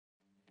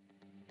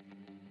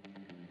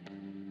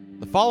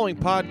The following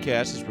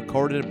podcast is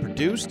recorded and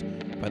produced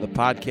by the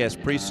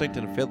Podcast Precinct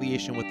in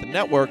affiliation with the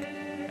network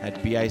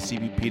at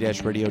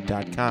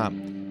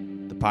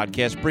bicbp-radio.com. The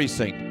Podcast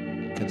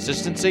Precinct.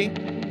 Consistency,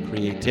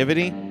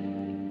 creativity,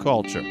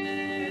 culture.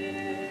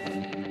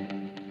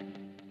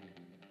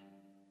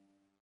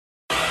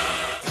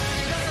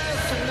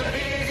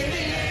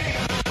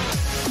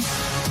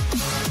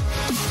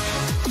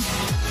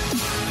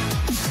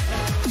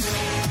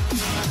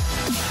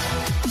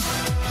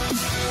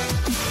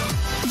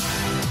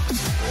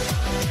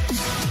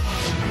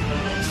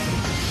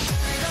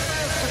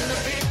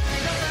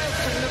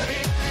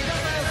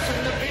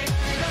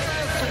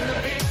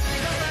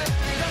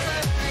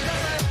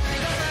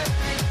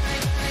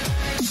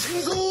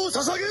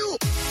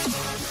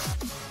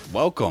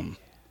 Welcome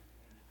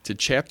to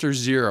Chapter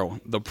 0,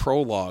 the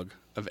prologue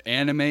of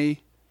Anime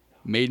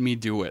Made Me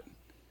Do It.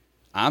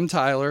 I'm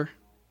Tyler.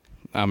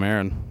 I'm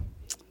Aaron.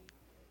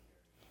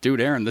 Dude,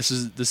 Aaron, this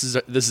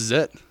is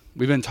it.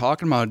 We've been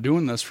talking about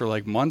doing this for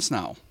like months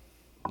now.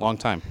 Long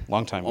time. A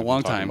long time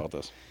about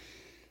this.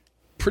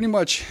 Pretty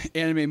much,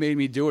 Anime Made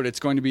Me Do It. It's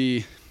going to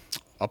be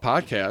a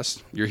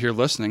podcast. You're here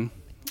listening.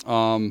 It's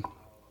going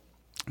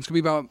to be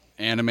about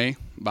anime,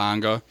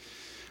 manga.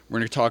 We're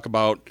going to talk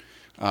about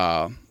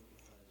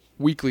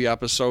weekly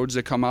episodes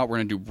that come out. We're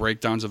going to do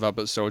breakdowns of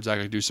episodes. I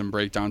could do some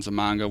breakdowns of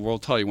manga. We'll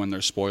tell you when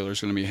there's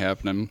spoilers going to be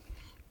happening.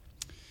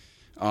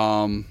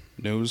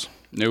 News.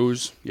 Yeah.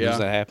 News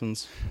that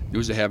happens.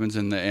 News that happens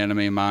in the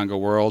anime manga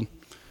world.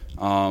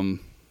 But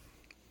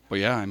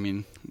yeah, I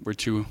mean, we're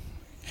two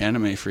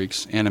anime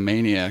freaks,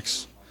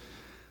 animaniacs,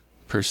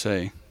 per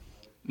se.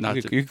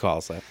 You could call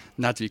us that.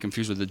 Not to be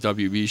confused with the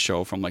WB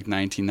show from like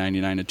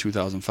 1999 to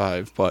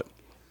 2005, but,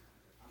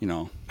 you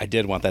know. I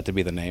did want that to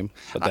be the name,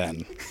 but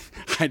then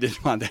I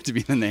did want that to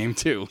be the name,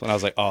 too. when I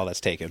was like, oh,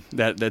 that's taken.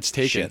 That's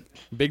taken. Shit.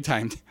 Big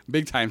time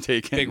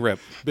taken. Big rip.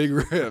 Big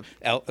rip.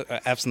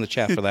 F's in the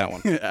chat for that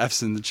one.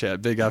 F's in the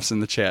chat. Big F's in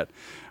the chat.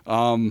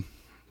 But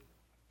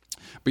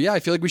yeah, I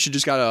feel like we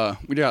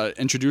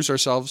gotta introduce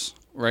ourselves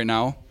right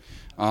now.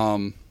 How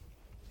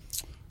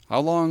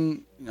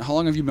long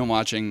have you been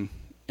watching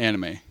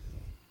anime?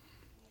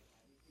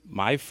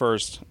 My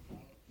first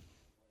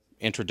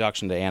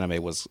introduction to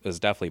anime is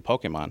definitely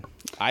Pokemon.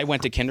 I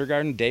went to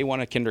kindergarten, day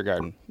one of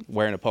kindergarten,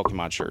 wearing a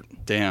Pokemon shirt.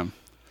 Damn.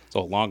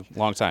 So long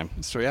time.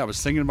 So yeah, I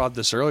was thinking about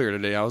this earlier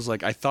today. I was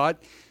like, I thought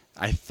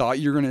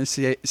you were gonna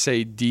say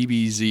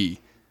DBZ,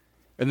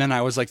 and then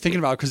I was like thinking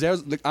about, because that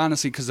was like,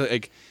 honestly, because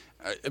like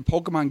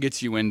Pokemon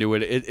gets you into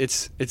it.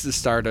 It's the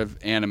start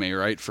of anime,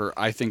 right? For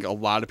I think a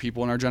lot of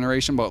people in our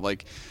generation, but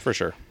like For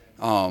sure.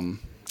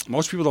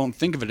 most people don't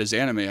think of it as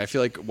anime. I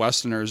feel like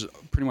Westerners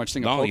pretty much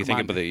think of Pokemon. No, you think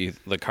about the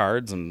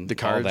cards and the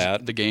cards, all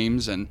that. the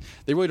games, and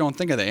they really don't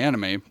think of the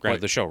anime.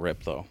 Granted, the show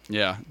ripped, though.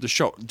 Yeah, the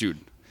show, dude.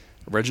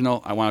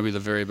 Original, I want to be the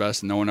very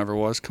best. No one ever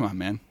was. Come on,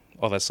 man.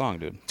 Oh, that song,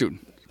 dude. Dude.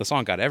 The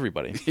song got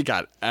everybody. It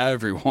got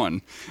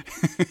everyone.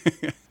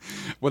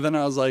 Well, then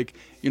I was like,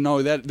 you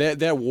know,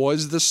 that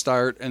was the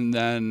start, and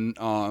then...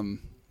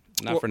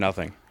 Not for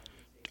nothing.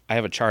 I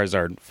have a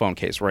Charizard phone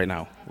case right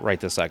now, right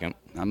this second.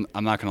 I'm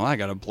not going to lie, I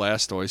got a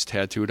Blastoise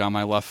tattooed on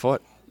my left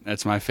foot.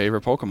 That's my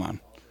favorite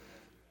Pokemon.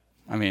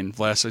 I mean,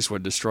 Blastoise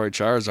would destroy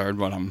Charizard,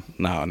 but I'm...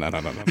 No.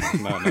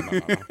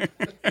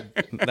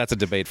 That's a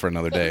debate for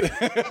another day.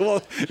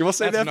 Well, we'll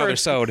say That's another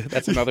sode.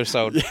 That's another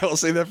sode. Yeah, we'll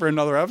say that for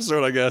another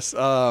episode, I guess.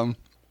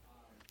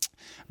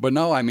 But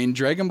no, I mean,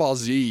 Dragon Ball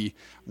Z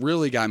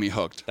really got me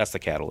hooked. That's the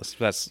catalyst.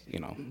 That's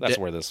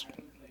where this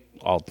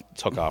all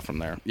took off from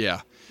there.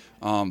 Yeah.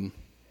 Naruto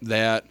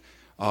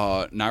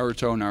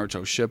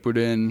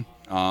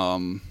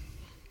Shippuden,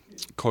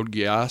 Code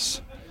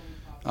Geass,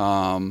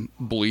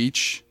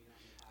 Bleach.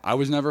 I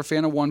was never a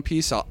fan of One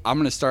Piece. I'm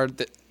going to start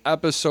the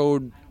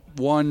episode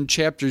 1,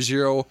 chapter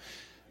 0.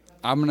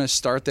 I'm going to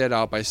start that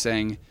out by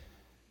saying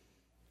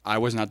I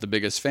was not the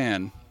biggest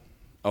fan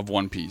of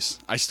One Piece.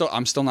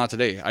 I'm still not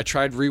today. I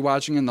tried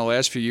rewatching in the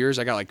last few years.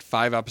 I got like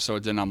 5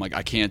 episodes in. I'm like,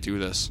 I can't do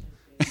this.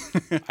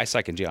 I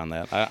second you on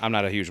that. I'm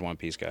not a huge One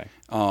Piece guy.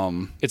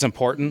 It's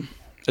important.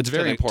 It's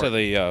very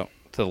important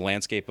to the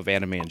landscape of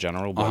anime in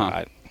general.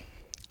 But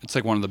it's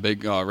like one of the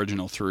big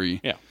original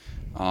 3. Yeah.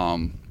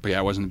 But yeah,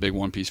 I wasn't a big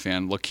One Piece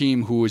fan.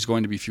 Lakeem, who is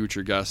going to be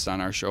future guest on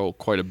our show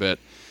quite a bit,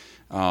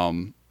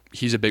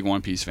 he's a big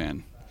One Piece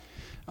fan.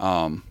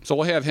 So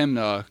we'll have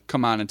him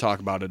come on and talk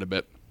about it a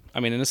bit. I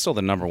mean, and it's still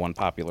the number 1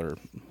 popular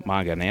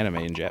manga and anime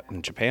in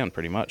Japan,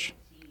 pretty much.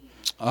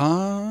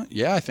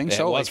 Yeah, I think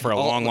so. It was for a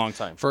long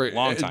time. For a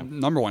long time.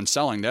 Number 1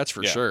 selling, that's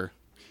for sure.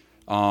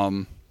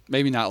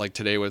 Maybe not like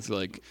today with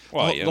like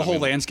the whole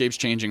landscape's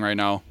changing right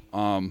now.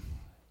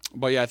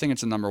 But yeah, I think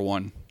it's the number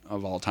 1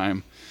 of all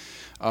time.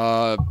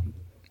 Do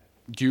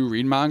you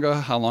read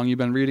manga? How long you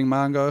been reading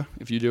manga,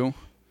 if you do? A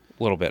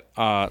little bit.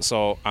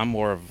 So I'm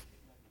more of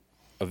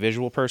a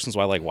visual person, so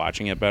I like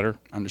watching it better.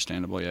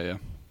 Understandable, yeah.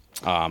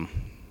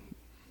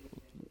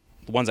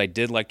 The ones I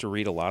did like to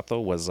read a lot,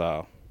 though, was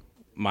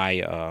My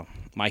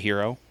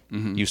Hero.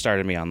 Mm-hmm. You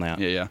started me on that.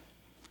 Yeah.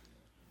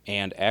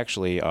 And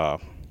actually,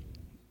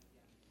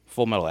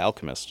 Full Metal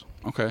Alchemist.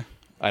 Okay.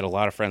 I had a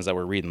lot of friends that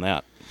were reading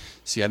that.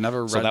 See, I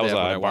never read So that was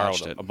but I I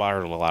watched it.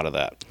 borrowed a lot of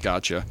that.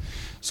 Gotcha.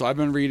 So I've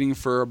been reading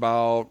for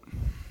about,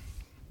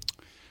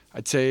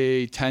 I'd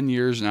say 10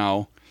 years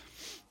now.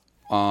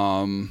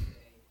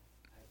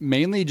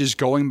 Mainly just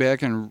going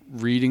back and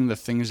reading the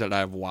things that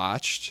I've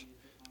watched.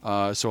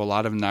 So a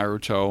lot of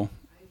Naruto,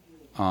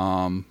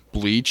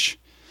 Bleach.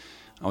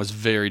 I was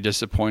very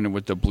disappointed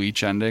with the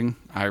Bleach ending.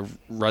 I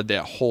read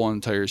that whole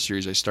entire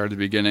series. I started at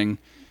the beginning,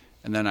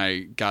 and then I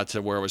got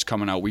to where it was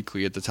coming out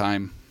weekly at the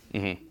time.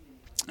 Mm-hmm.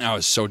 I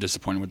was so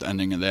disappointed with the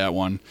ending of that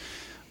one.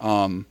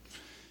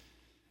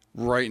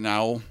 Right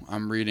now,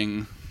 I'm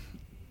reading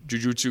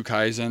Jujutsu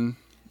Kaisen,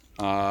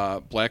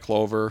 Black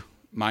Clover,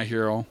 My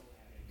Hero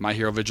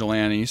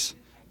Vigilantes,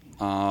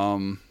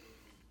 Dragon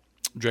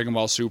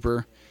Ball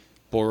Super,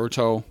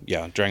 Boruto.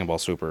 Yeah, Dragon Ball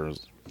Super is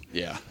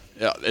Yeah,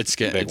 it's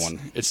getting big one.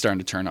 It's starting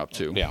to turn up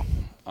too. Yeah.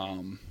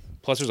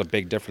 Plus, there's a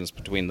big difference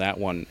between that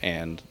one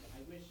and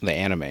the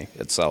anime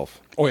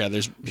itself. Oh yeah,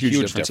 there's huge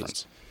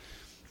differences.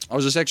 I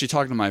was just actually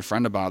talking to my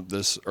friend about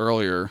this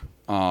earlier.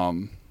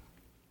 I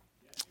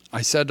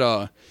said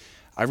I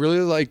really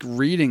like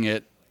reading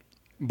it,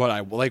 but I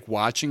like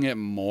watching it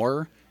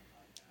more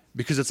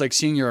because it's like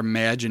seeing your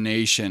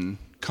imagination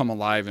come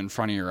alive in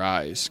front of your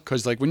eyes.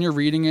 Because like when you're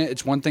reading it,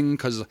 it's one thing.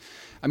 Because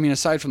I mean,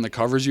 aside from the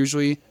covers,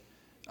 usually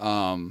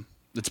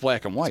it's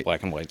black and white. It's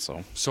black and white,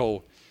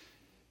 So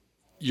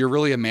you're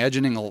really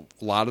imagining a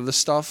lot of the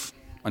stuff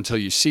until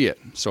you see it.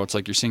 So it's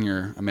like you're seeing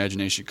your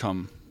imagination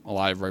come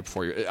alive right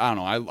before you. I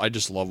don't know. I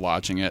just love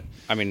watching it.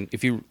 I mean,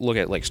 if you look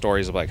at like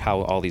stories of like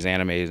how all these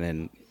animes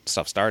and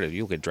stuff started,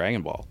 you look at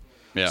Dragon Ball.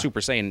 Yeah. Super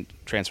Saiyan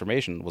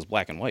transformation was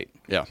black and white.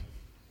 Yeah.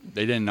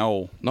 They didn't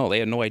know. No, they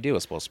had no idea it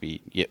was supposed to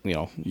be,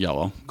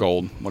 Yellow,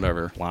 gold,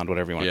 whatever. blonde,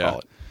 whatever you want to call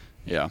it.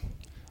 Yeah.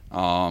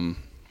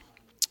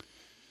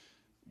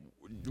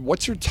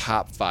 What's your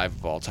top 5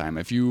 of all time?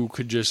 If you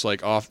could just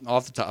like off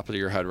the top of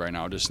your head right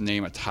now, just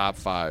name a top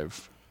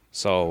 5.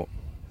 So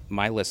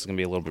my list is going to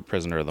be a little bit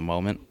prisoner of the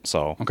moment.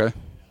 So Okay.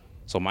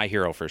 So My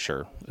Hero for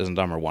sure is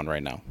number 1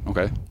 right now.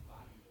 Okay.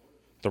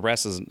 The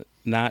rest is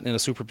not in a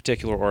super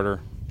particular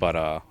order,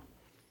 but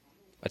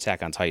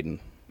Attack on Titan.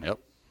 Yep.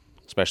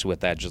 Especially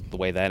with that, just the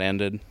way that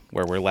ended,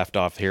 where we're left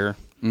off here.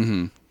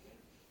 Mm-hmm.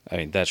 I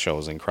mean, that show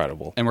is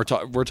incredible. And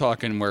we're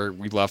talking where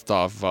we left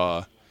off.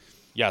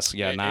 Yes,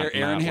 yeah.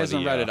 Aaron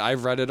hasn't read it.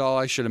 I've read it all.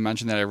 I should have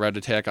mentioned that I read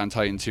Attack on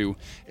Titan too.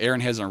 Aaron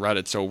hasn't read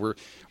it, so we're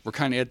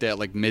kind of at that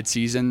like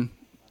mid-season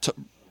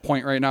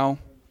point right now.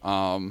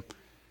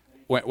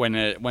 When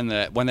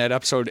that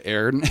episode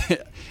aired,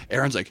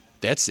 Aaron's like,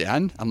 "That's the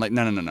end." I'm like,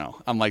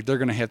 "No." I'm like, "They're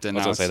gonna have to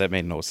announce." I was gonna say that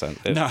made no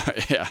sense. No,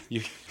 yeah.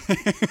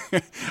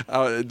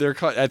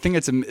 I think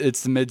it's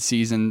the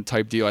mid-season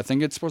type deal. I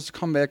think it's supposed to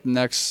come back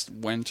next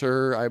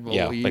winter, I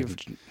believe.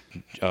 Yeah,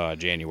 like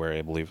January,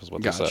 I believe is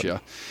what they said.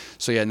 Gotcha.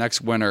 So yeah,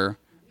 next winter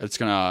it's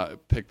gonna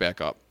pick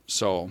back up.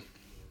 So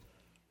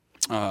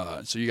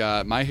you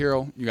got My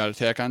Hero, you got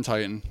Attack on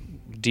Titan,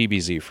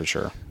 DBZ for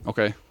sure.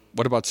 Okay.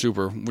 What about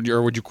Super? Would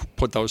you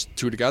put those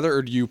two together,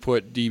 or do you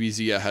put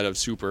DBZ ahead of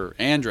Super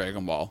and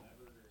Dragon Ball?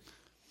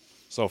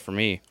 So for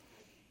me,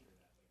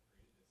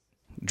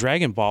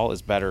 Dragon Ball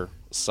is better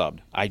subbed.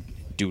 I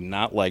do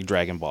not like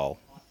Dragon Ball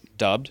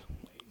dubbed.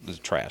 Is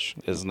trash.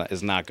 Is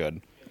not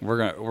good.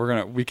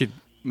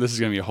 This is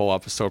gonna be a whole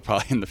episode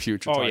probably in the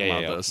future talking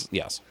about this.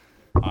 Yes.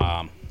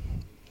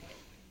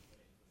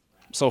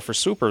 So for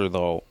Super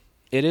though,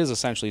 it is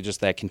essentially just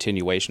that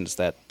continuation. It's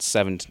that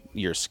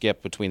 7-year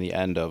skip between the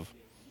end of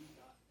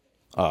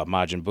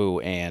Majin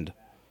Buu and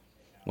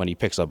when he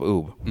picks up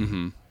Oob.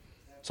 Mm-hmm.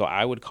 So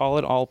I would call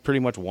it all pretty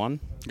much one.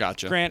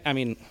 Gotcha. Grant, I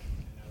mean,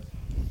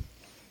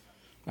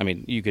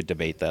 you could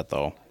debate that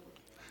though.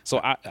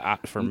 So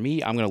for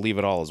me, I'm going to leave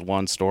it all as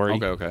one story.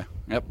 Okay.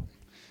 Yep.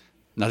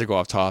 Not to go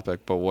off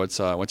topic, but what's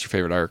your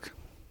favorite arc?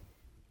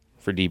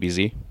 For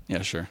DBZ?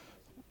 Yeah, sure.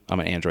 I'm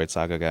an Android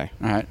Saga guy.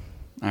 All right.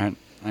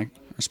 I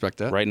respect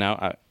that. Right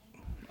now,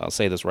 I'll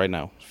say this right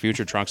now.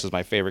 Future Trunks is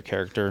my favorite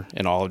character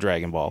in all of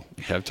Dragon Ball.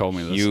 You have told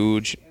me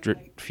this.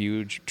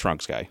 Huge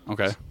Trunks guy.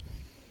 Okay.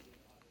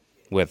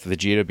 With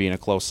Vegeta being a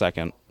close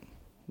second,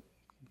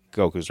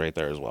 Goku's right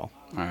there as well.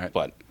 All right.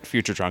 But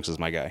Future Trunks is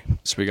my guy.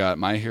 So we got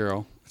My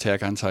Hero,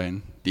 Attack on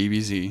Titan,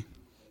 DBZ.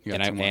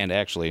 And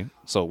actually,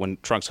 so when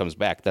Trunks comes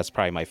back, that's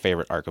probably my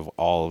favorite arc of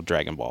all of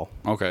Dragon Ball.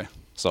 Okay.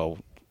 So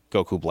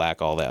Goku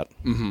Black, all that.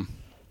 Mm-hmm.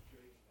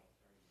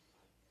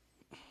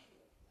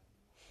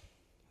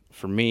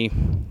 For me,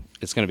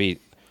 it's going to be...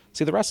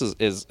 See, the rest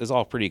is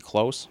all pretty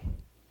close.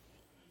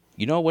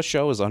 You know what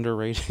show is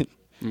underrated?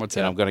 What's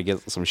and that? I'm going to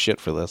get some shit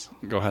for this.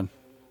 Go ahead.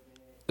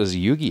 Is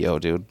Yu-Gi-Oh,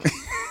 dude.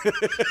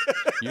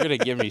 You're going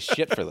to give me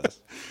shit for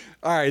this.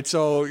 All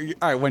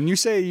right, when you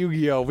say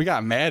Yu-Gi-Oh, we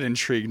got Matt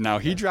intrigued now.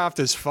 He dropped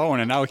his phone,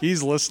 and now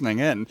he's listening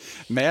in.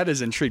 Matt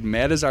is intrigued.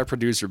 Matt is our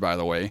producer, by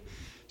the way.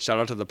 Shout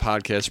out to the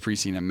podcast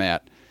pre-scene and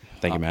Matt.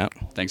 Thank you, Matt.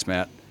 Thanks,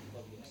 Matt.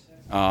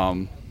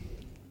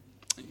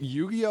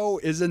 Yu-Gi-Oh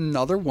is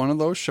another one of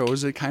those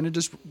shows that kind of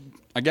just,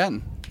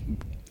 again,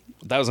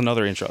 That was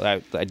another intro.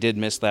 I did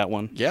miss that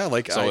one. Yeah,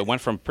 like So it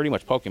went from pretty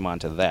much Pokemon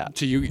to that.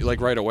 to you like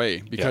right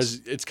away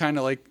because it's kind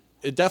of like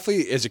it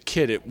definitely as a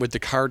kid with the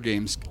card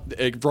games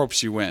it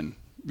ropes you in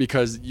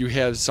because you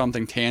have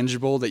something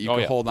tangible that you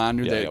can hold on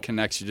to that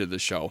connects you to the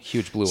show.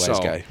 Huge Blue Eyes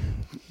guy.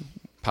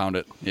 Pound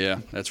it. Yeah,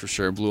 that's for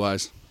sure. Blue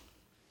Eyes.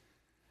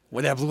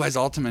 With that Blue Eyes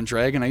Ultimate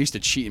Dragon, I used to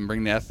cheat and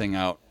bring that thing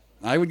out.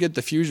 I would get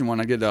the fusion one.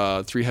 I get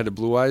 3-headed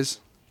Blue Eyes,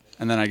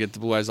 and then I get the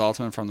Blue Eyes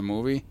Ultimate from the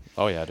movie.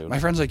 Oh yeah, dude. My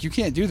friend's like, you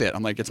can't do that.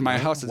 I'm like, it's my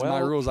house, it's my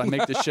rules. I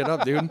make this shit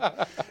up, dude.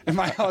 In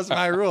my house,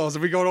 my rules.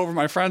 If we go over to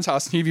my friend's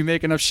house and he'd be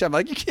making up shit, I'm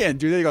like, you can't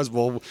do that. He goes,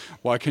 well,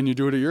 why can you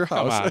do it at your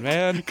house? Come on,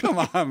 man.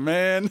 Come on,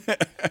 man.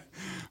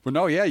 But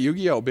no, yeah,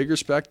 Yu-Gi-Oh, big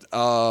respect.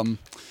 The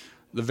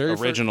very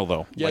original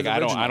though. Yeah, like the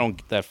original. I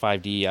don't that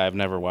 5D. I've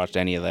never watched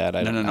any of that.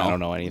 I don't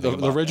know anything.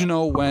 The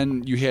original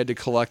when you had to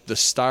collect the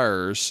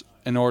stars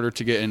in order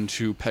to get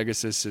into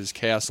Pegasus's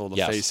castle to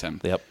face him.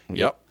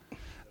 Yep.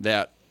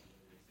 That.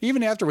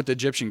 Even after with the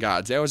Egyptian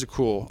gods, that was a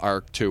cool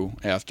arc too.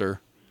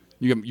 After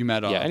you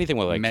met anything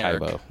with like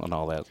Merrick. Kaiba and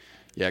all that.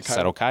 Yeah,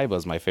 Seto Kaiba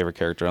is my favorite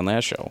character on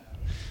that show.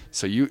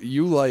 So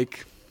you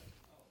like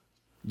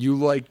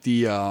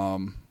the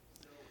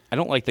I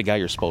don't like the guy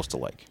you're supposed to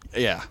like.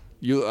 yeah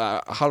you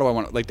how do I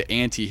want like the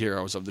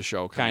anti-heroes of the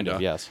show Kind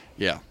of, yes.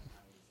 Yeah.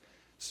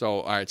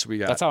 So all right, so we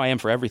got That's how I am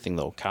for everything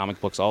though.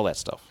 Comic books, all that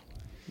stuff.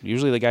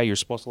 Usually the guy you're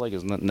supposed to like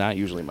is not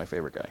usually my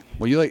favorite guy.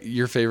 well you like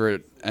your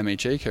favorite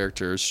MHA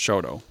character is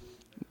Shoto.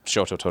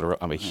 Shoto Totoro.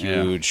 I'm a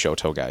huge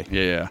Shoto guy.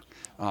 Yeah.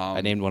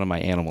 I named one of my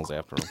animals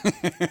after him.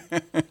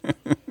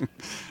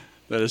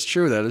 That is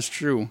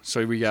true.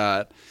 So we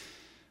got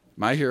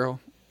My Hero,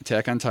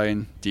 Attack on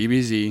Titan,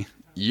 DBZ,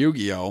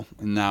 Yu-Gi-Oh,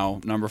 and now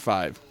number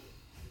 5.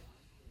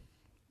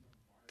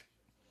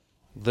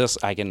 This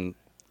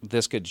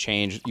could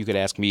change. You could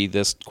ask me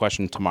this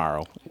question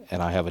tomorrow,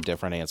 and I have a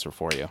different answer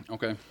for you.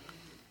 Okay.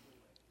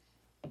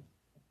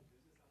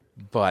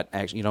 But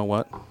actually, you know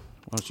what? Why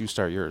don't you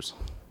start yours?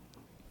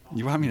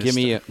 You want me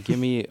to give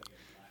me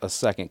a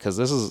second because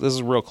this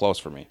is real close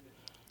for me.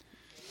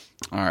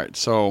 All right.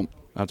 So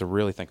I have to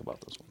really think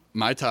about this one.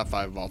 my top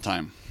 5 of all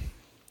time.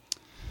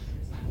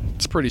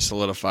 It's pretty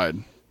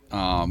solidified.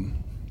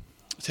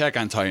 Attack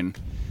on Titan.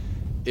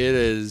 It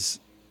is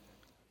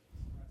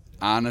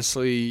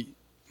honestly.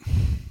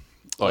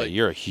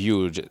 You're a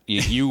huge.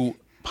 You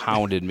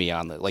pounded me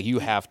on that. Like you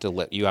have to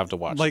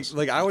watch. This.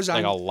 Like I was on,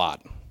 like a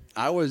lot.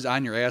 I was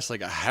on your ass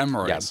like a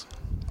hemorrhoid Yes.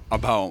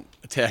 about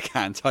Attack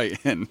on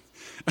Titan.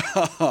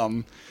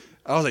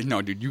 I was like,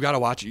 no, dude, you got to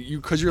watch it.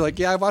 Because you're like,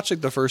 yeah, I watched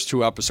like the first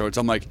 2 episodes.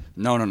 I'm like,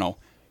 no.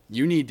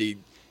 You need to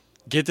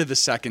get to the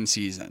second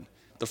season.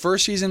 The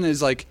first season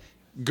is like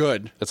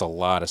good. It's a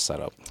lot of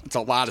setup. It's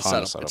a lot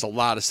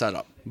of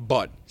setup.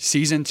 But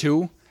season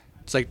 2,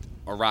 it's like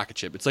a rocket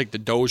ship. It's like the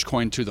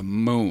Dogecoin to the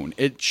moon.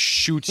 It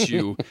shoots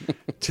you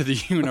to the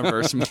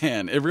universe,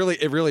 man. It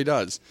really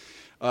does.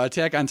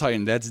 Attack on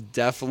Titan, that's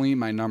definitely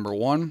my number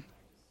 1.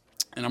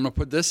 And I'm going to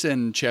put this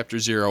in chapter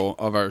 0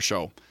 of our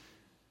show.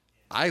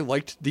 I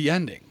liked the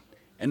ending.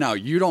 And now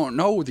you don't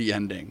know the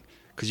ending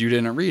because you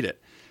didn't read it.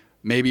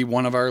 Maybe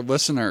one of our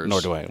listeners.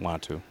 Nor do I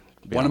want to.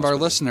 One of our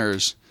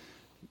listeners,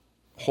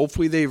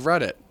 hopefully they've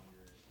read it.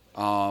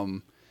 I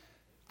know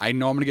I'm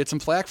going to get some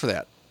flack for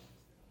that.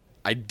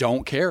 I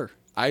don't care.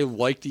 I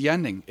like the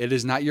ending. It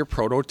is not your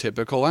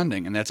prototypical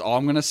ending. And that's all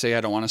I'm going to say.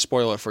 I don't want to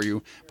spoil it for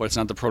you, but it's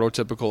not the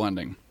prototypical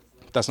ending.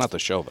 That's not the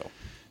show, though.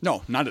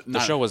 No, not the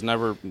show was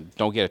never.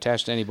 Don't get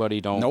attached to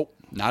anybody. Don't. Nope,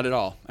 not at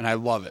all. And I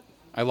love it.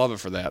 I love it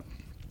for that.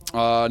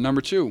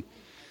 Number 2,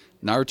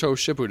 Naruto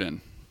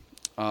Shippuden.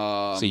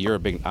 See, you're a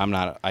big. I'm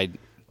not.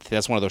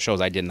 That's one of those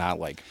shows I did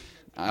not like.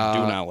 Do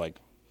not like.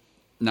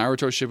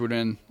 Naruto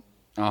Shippuden.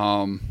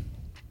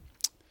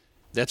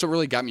 That's what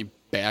really got me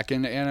back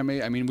into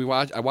anime. I mean,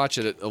 I watched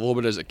it a little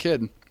bit as a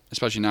kid,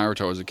 especially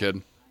Naruto as a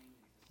kid.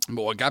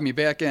 But what got me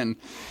back in.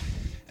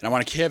 And I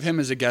want to have him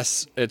as a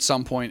guest at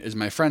some point is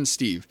my friend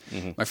Steve.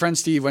 Mm-hmm. My friend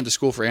Steve went to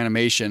school for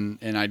animation,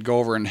 and I'd go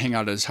over and hang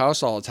out at his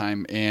house all the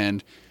time,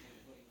 and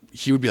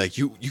he would be like,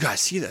 you got to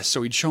see this.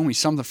 So he'd show me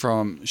something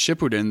from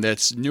Shippuden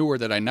that's newer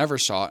that I never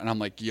saw, and I'm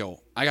like, yo,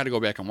 I got to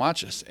go back and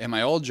watch this. At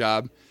my old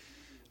job,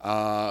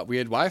 we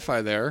had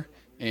Wi-Fi there,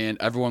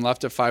 and everyone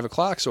left at 5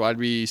 o'clock, so I'd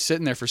be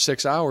sitting there for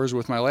 6 hours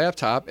with my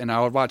laptop, and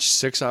I would watch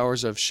 6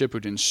 hours of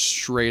Shippuden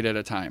straight at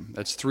a time.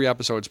 That's 3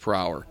 episodes per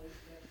hour.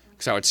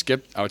 Because I would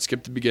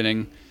skip the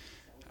beginning.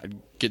 I'd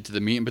get to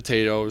the meat and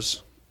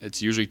potatoes.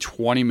 It's usually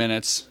 20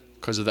 minutes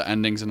because of the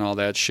endings and all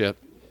that shit.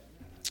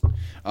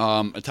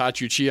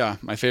 Itachi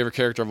Uchiha, my favorite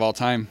character of all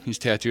time. He's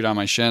tattooed on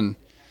my shin.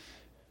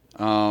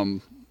 Yeah,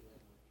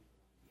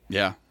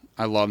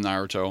 I love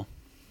Naruto.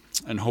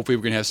 And hopefully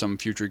we can have some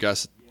future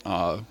guests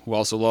who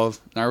also love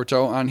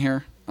Naruto on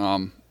here.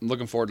 I'm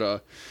looking forward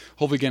to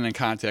hopefully getting in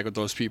contact with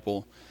those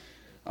people.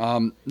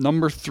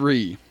 Number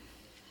 3.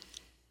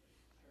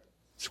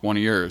 It's one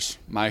of yours,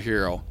 My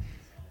Hero.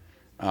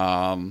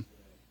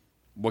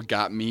 What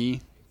got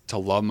me to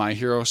love My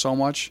Hero so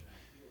much?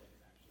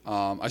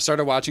 I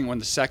started watching when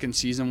the second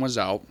season was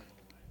out.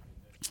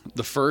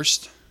 The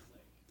first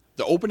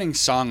the opening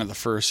song of the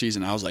first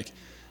season, I was like,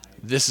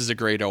 this is a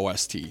great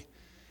OST.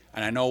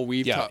 And I know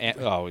we've My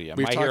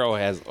Hero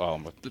has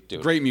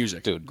dude, great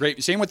music, dude.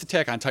 Great. Same with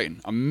Attack on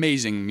Titan,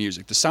 amazing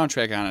music. The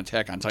soundtrack on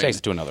Attack on Titan Takes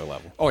it to another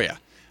level. Oh yeah,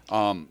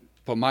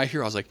 but My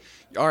Hero, I was like,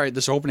 all right,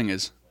 this opening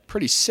is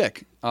pretty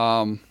sick.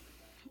 And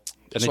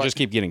they just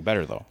keep getting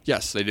better though.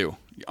 Yes, they do.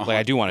 Like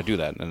I do want to do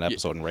that in an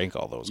episode and rank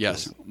all those.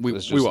 Yes, we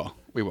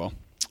will.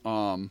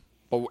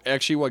 But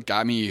actually, what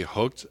got me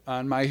hooked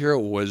on My Hero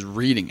was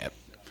reading it.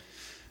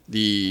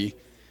 The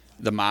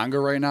manga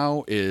right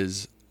now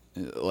is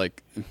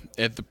like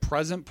at the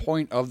present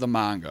point of the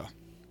manga.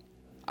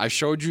 I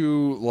showed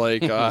you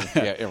like right.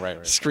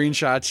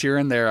 screenshots here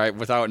and there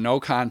without no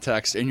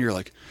context, and you're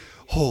like,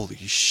 "Holy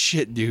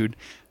shit, dude!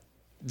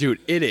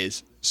 It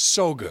is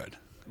so good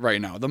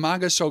right now. The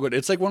manga is so good.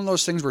 It's like one of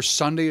those things where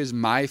Sunday is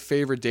my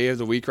favorite day of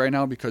the week right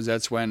now because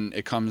that's when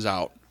it comes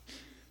out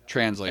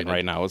translated. And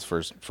right now it's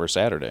for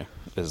Saturday.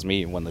 This is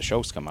me when the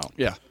shows come out.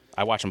 Yeah,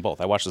 I watch them both.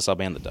 I watch the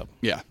sub and the dub.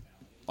 yeah.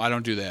 I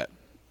don't do that.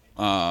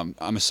 I'm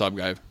a sub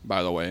guy,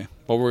 by the way.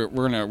 But we're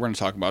gonna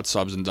talk about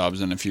subs and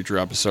dubs in a future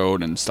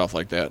episode and stuff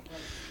like that.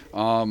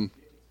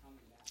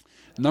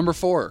 Number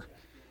 4,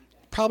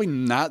 probably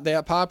not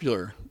that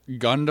popular.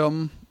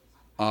 Gundam,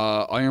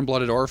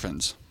 Iron-Blooded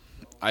Orphans.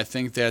 I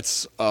think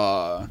that's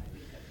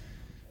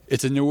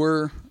it's a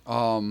newer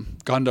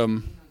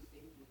Gundam.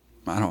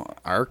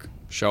 Arc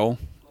show.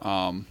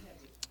 I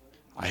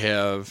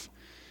have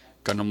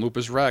Gundam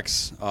Lupus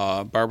Rex,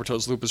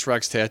 Barbatos Lupus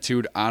Rex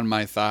tattooed on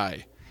my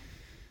thigh.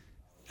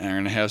 And I'm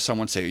going to have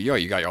someone say, yo,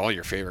 you got all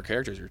your favorite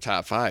characters, your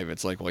top 5.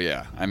 It's like, well,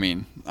 yeah. I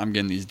mean, I'm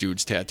getting these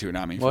dudes tattooed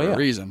on me for a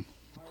reason.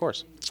 Of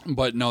course.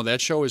 But no,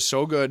 that show is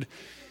so good.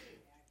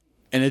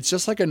 And it's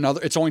just like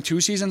it's only 2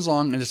 seasons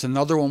long, and it's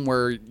another one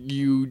where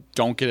you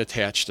don't get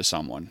attached to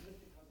someone.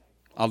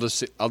 I'll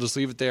just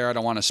leave it there. I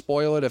don't want to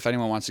spoil it. If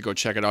anyone wants to go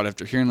check it out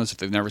after hearing this, if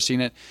they've never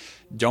seen it,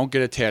 don't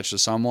get attached to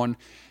someone.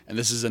 And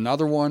this is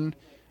another one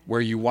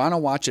where you want to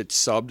watch it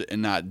subbed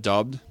and not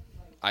dubbed.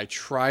 I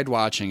tried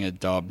watching it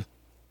dubbed,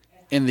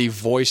 and the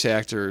voice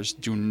actors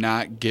do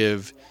not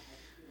give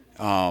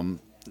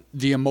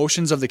the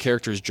emotions of the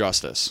characters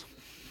justice.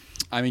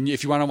 I mean,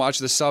 if you want to watch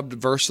the subbed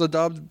versus the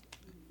dubbed,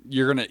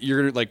 you're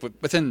gonna like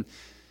within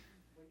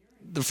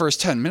the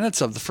first 10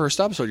 minutes of the first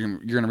episode, you're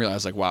gonna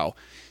realize like, wow,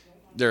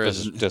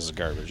 this is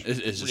garbage.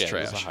 It's just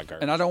trash. This is hot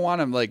garbage. And I don't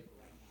want to like.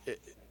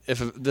 If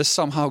this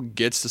somehow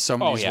gets to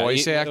some of these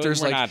voice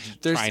actors, like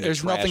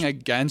there's nothing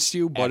against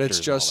you, but it's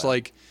just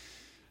like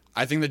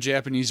I think the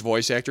Japanese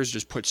voice actors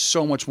just put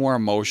so much more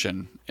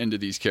emotion into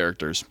these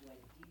characters.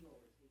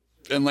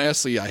 And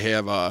lastly, I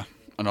have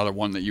another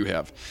one that you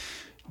have,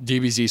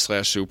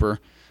 DBZ/Super.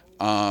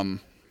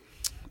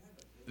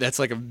 That's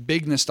like a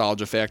big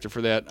nostalgia factor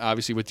for that,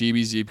 obviously with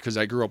DBZ because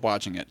I grew up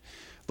watching it.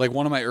 Like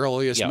one of my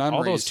earliest memories.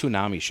 All those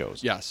Toonami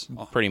shows. Yes,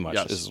 pretty much.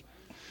 Yes.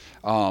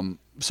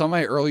 Some of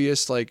my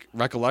earliest like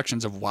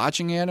recollections of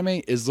watching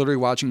anime is literally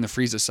watching the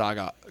Frieza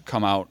saga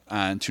come out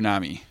on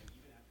Toonami.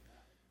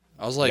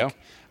 I was like,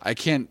 I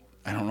don't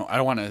know. I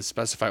don't want to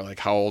specify like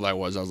how old I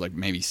was. I was like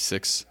maybe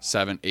 6,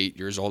 7, 8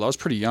 years old. I was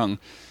pretty young.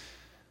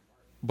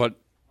 But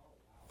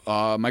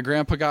my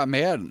grandpa got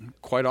mad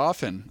quite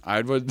often.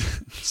 I would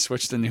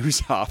switch the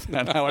news off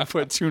and I would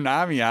put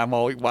Toonami on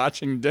while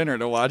watching dinner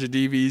to watch a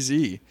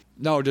DBZ.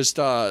 No, just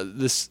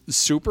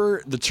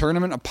the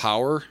Tournament of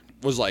Power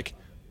was like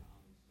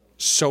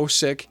so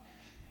sick.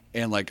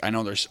 And like I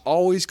know there's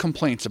always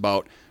complaints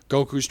about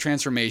Goku's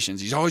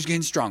transformations. He's always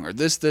getting stronger.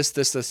 This.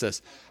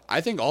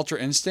 I think Ultra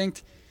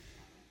Instinct.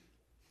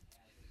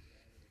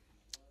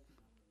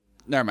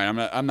 Never mind.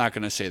 I'm not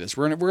going to say this.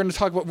 We're going to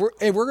talk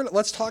about.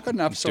 Let's talk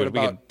an episode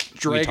about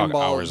Dragon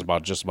Ball. Hours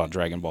about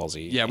Dragon Ball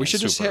Z. Yeah, we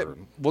should just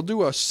we'll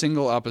do a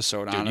single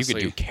episode. Dude,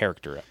 honestly, you could do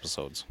character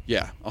episodes.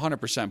 Yeah,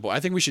 100%. But I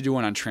think we should do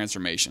one on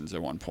transformations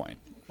at one point.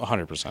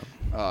 100%.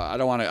 I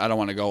don't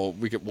want to go.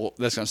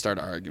 That's going to start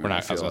an argument.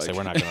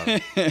 We're not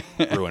going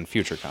to ruin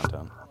future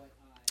content.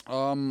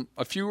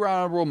 A few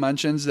honorable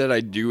mentions that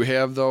I do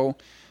have though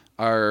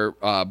are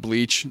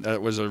Bleach.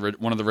 That was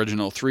one of the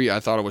original 3. I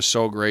thought it was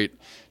so great,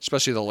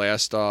 especially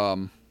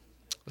the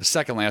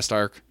second last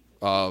arc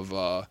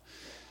of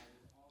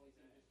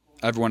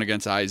Everyone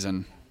Against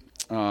Aizen.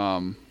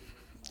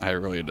 I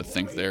really had to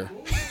think there.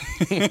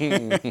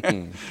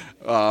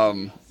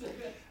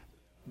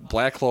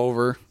 Black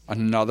Clover,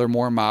 another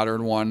more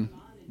modern one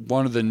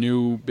of the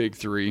new big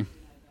 3.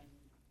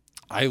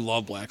 I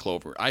love Black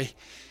Clover.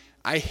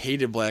 I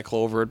hated Black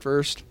Clover at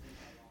first.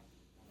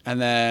 And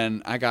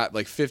then I got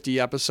like 50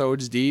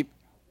 episodes deep.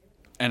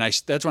 And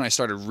that's when I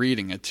started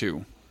reading it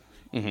too.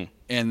 Mm-hmm.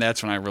 And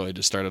that's when I really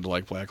just started to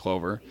like Black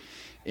Clover.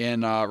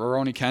 And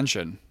Rurouni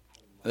Kenshin.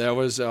 That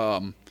was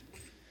one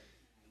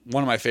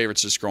of my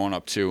favorites just growing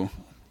up too.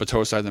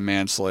 Batosai the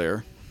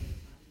Manslayer.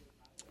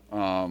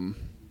 And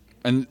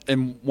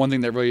one thing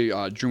that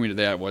really drew me to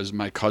that was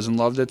my cousin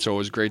loved it. So it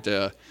was great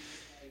to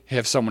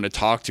have someone to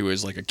talk to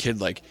as like a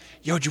kid, like,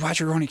 yo, did you watch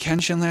Rurouni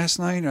Kenshin last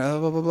night? Blah,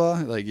 blah, blah.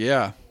 Like,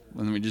 yeah.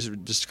 And we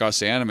just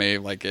discussed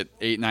anime like at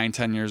 8, 9,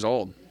 10 years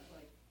old.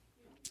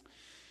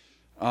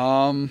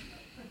 Oh,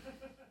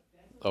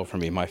 for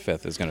me, my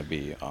fifth is going to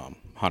be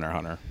Hunter x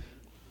Hunter.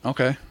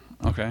 Okay.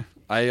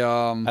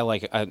 I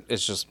like it.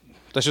 That's just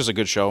a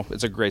good show.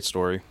 It's a great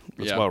story.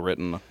 It's well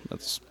written.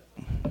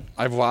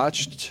 I've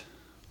watched,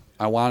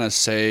 I want to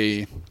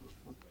say,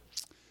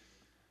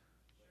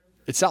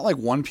 it's not like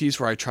One Piece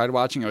where I tried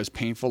watching, it was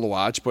painful to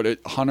watch, but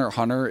Hunter x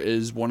Hunter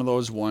is one of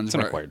those ones It's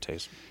an where acquired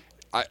taste.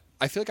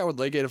 I feel like I would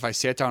like it if I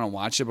sat down and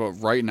watched it, but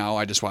right now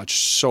I just watch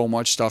so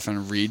much stuff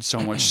and read so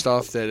much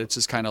stuff that it's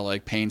just kind of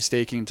like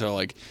painstaking to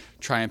like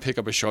try and pick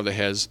up a show that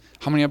has,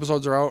 how many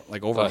episodes are out?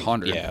 Like over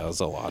 100. Yeah,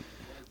 that's a lot.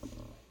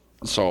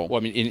 So, Well,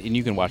 I mean, and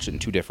you can watch it in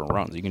 2 different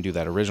runs. You can do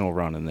that original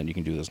run, and then you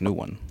can do this new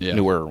one, Yeah.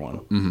 newer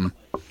one.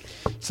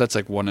 so that's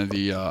like one of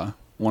the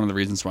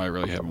reasons why I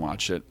really haven't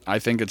watched it. I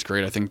think it's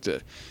great. I think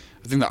the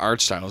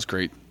art style is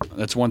great.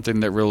 That's one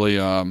thing that really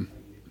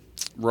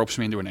ropes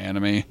me into an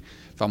anime.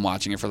 If I'm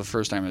watching it for the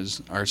first time,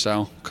 is art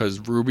style. Because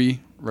Ruby,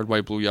 Red,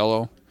 White, Blue,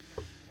 Yellow.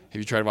 Have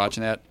you tried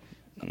watching that?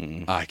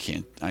 I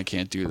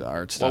can't do the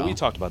art style. Well, we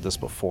talked about this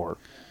before,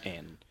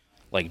 and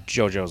like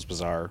JoJo's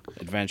Bizarre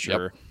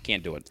Adventure,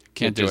 can't do it.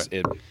 Can't do it.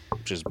 It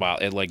just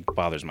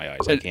bothers my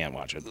eyes. I can't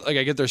watch it. Like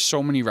I get there's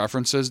so many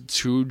references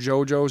to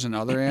JoJo's and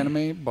other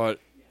anime,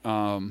 but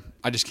I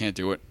just can't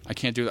do it. I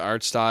can't do the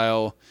art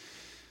style.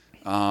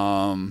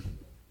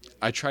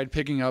 I tried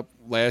picking up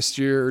last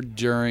year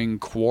during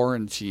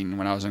quarantine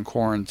when I was in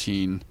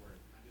quarantine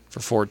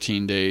for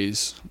 14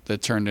 days.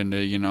 That turned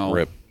into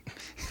Rip.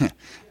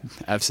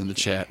 F's in the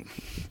chat.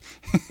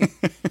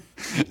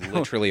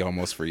 Literally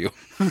almost for you.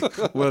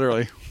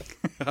 Literally.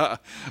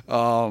 My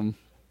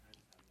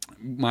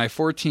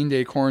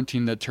 14-day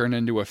quarantine that turned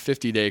into a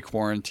 50-day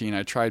quarantine.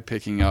 I tried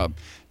picking up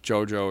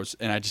JoJo's,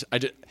 and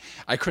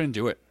I couldn't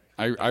do it.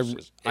 I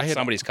had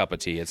somebody's cup of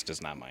tea. It's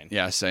just not mine.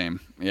 Yeah, same.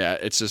 Yeah,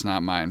 it's just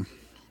not mine.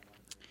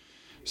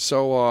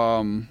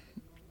 So,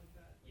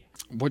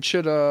 what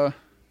should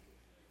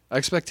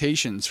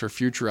expectations for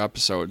future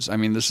episodes? I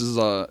mean, this is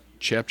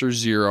chapter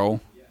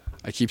 0.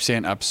 I keep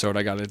saying episode.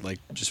 I gotta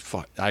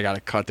I gotta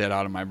cut that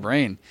out of my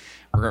brain.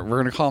 We're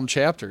gonna call them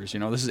chapters.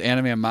 This is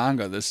anime and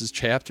manga. This is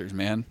chapters,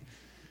 man.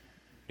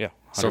 Yeah,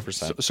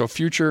 100%. So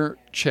future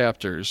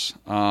chapters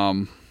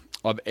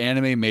of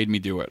Anime Made Me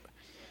Do It.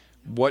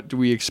 What do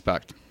we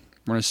expect?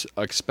 We're going to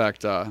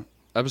expect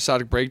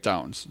episodic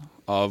breakdowns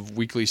of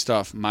weekly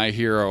stuff. My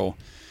Hero.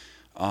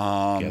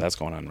 Yeah, that's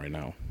going on right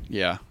now.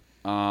 Yeah.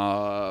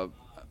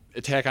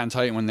 Attack on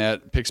Titan when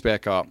that picks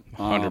back up.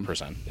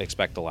 100%.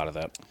 Expect a lot of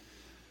that.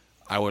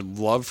 I would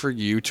love for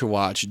you to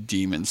watch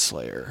Demon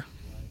Slayer.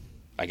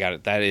 I got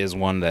it. That is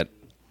one that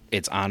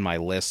it's on my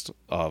list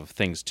of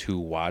things to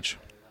watch.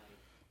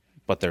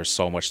 But there's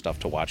so much stuff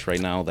to watch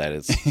right now that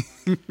it's...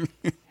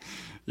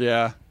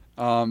 Yeah.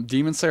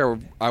 Demon Slayer,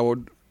 I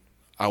would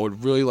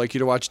really like you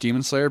to watch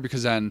Demon Slayer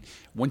because then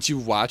once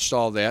you've watched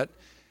all that,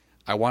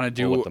 I want to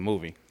do with the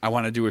movie. I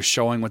want to do a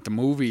showing with the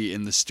movie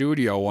in the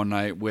studio one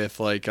night with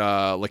like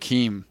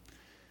Lakeem.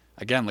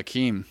 Again,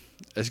 Lakeem,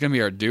 it's gonna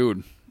be our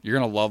dude. You're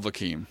gonna love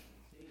Lakeem.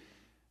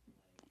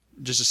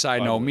 Just a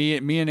side note, me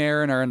and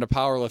Aaron are into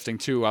powerlifting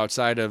too,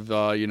 outside of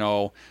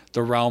the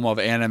realm of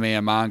anime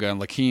and manga.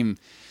 And Lakeem,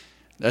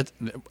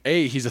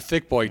 he's a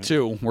thick boy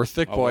too. We're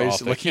thick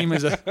boys.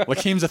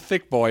 Lakeem's a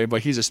thick boy,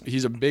 but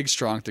he's a big,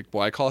 strong, thick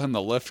boy. I call him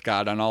the lift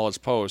god on all his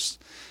posts.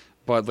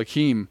 But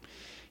Lakeem,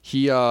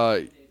 he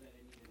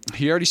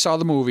already saw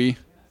the movie.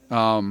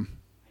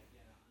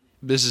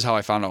 This is how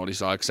I found out what he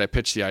saw, because I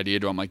pitched the idea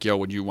to him, like, yo,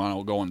 would you want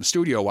to go in the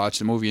studio, watch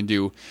the movie, and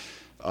do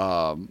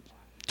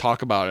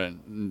talk about it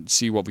and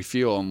see what we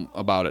feel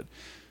about it?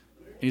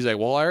 And he's like,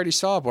 well, I already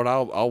saw it, but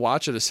I'll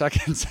watch it a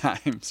second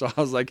time. So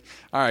I was like,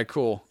 all right,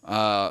 cool.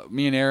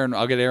 Me and Aaron,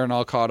 I'll get Aaron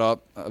all caught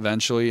up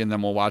eventually, and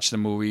then we'll watch the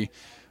movie.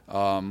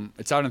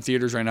 It's out in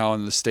theaters right now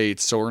in the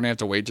States, so we're going to have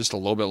to wait just a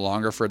little bit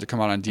longer for it to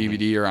come out on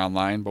DVD or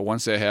online. But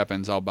once that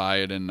happens, I'll buy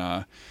it, and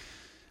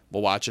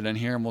we'll watch it in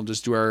here, and we'll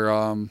just do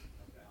our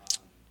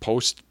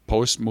post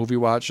movie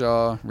watch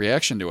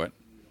reaction to it.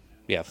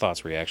 Yeah,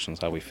 thoughts, reactions,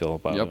 how we feel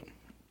about it.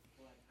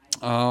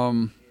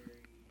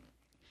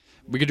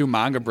 We could do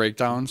manga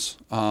breakdowns.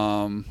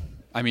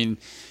 I mean,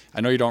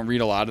 I know you don't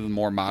read a lot of the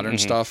more modern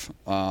stuff.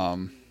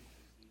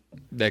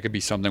 That could be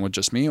something with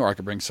just me, or I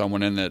could bring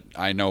someone in that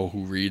I know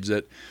who reads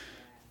it.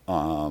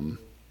 In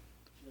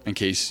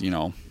case,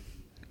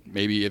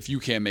 maybe if you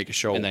can't make a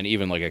show. And then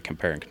even like a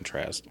compare and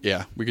contrast.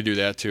 Yeah, we could do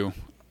that too.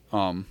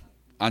 On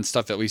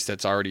stuff at least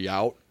that's already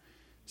out.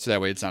 So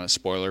that way it's not a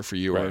spoiler for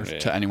you or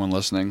to anyone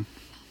listening.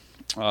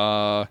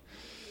 We're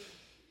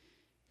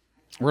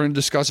going to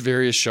discuss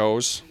various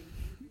shows.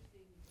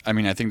 I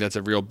mean, I think that's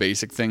a real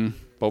basic thing,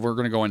 but we're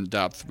going to go in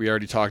depth. We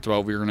already talked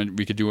about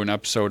we could do an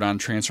episode on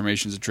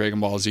transformations of Dragon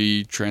Ball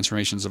Z,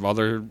 transformations of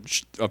other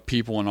of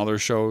people in other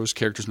shows,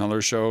 characters in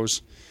other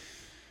shows.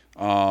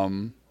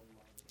 Aaron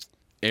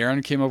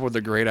came up with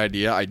a great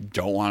idea. I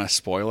don't want to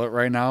spoil it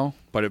right now,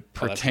 but it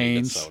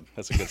pertains.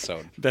 That's a good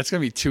sode. That's going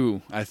to be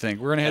 2, I think.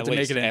 We're going to have to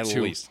make it in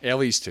 2. At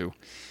least 2.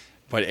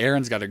 But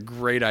Aaron's got a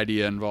great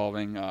idea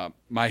involving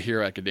My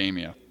Hero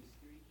Academia.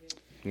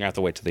 You're going to have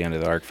to wait to the end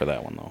of the arc for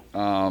that one,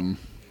 though.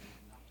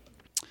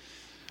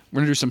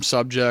 We're gonna do some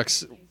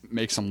subjects,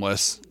 make some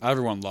lists.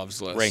 Everyone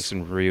loves lists. Ranks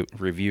and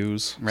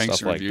reviews, Ranks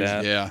stuff and like reviews.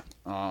 that. Yeah.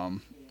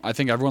 I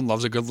think everyone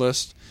loves a good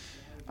list.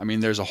 I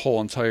mean, there's a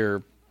whole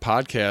entire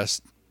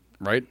podcast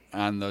right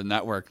on the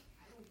network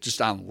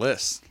just on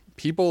lists.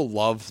 People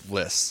love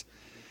lists.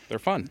 They're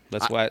fun.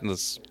 That's why.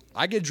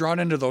 I get drawn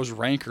into those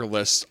ranker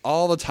lists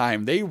all the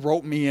time. They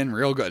rope me in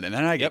real good, and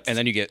then and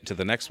then you get to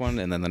the next one,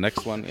 and then the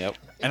next one. Yep.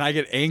 And I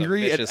get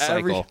angry at vicious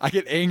every. cycle. I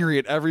get angry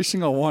at every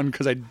single one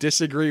because I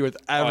disagree with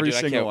every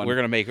single one. We're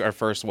gonna make our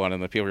first one,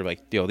 and the people are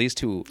like, "Yo, these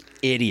two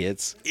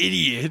idiots,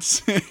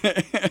 Idiots.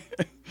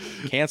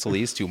 cancel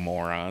these two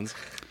morons."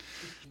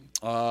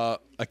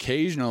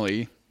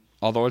 Occasionally,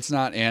 although it's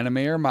not anime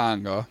or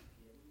manga,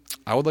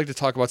 I would like to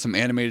talk about some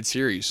animated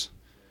series.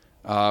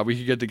 We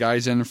could get the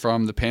guys in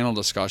from the panel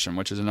discussion,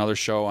 which is another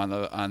show on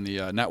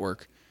the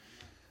network.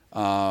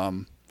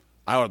 I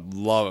would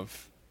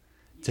love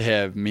to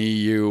have me,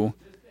 you,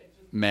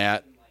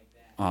 Matt,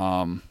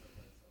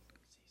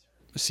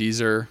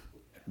 Caesar,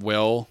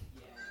 Will,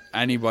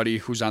 anybody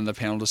who's on the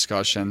panel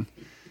discussion.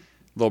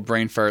 Little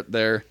brain fart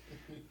there.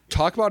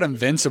 Talk about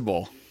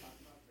Invincible.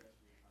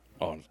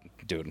 Oh,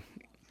 dude.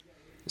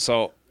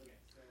 So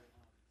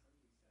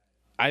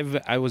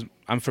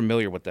I'm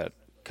familiar with that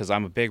because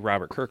I'm a big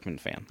Robert Kirkman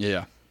fan.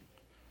 Yeah.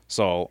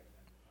 So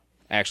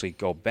actually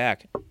go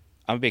back.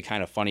 I'm a big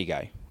Kind of Funny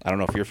guy. I don't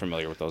know if you're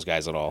familiar with those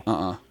guys at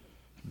all.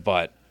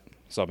 But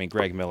so I mean,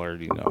 Greg Miller,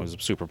 is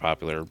super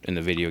popular in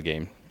the video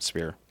game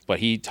sphere. But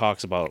he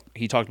talked about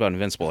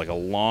Invincible like a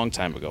long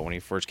time ago when he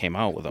first came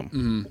out with them.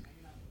 Mm-hmm.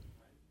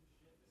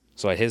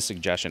 So at his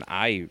suggestion,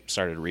 I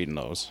started reading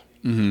those.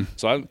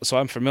 Mm-hmm. So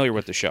I'm familiar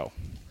with the show.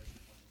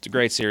 It's a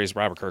great series.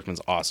 Robert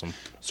Kirkman's awesome.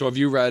 So have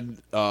you read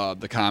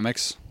the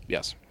comics?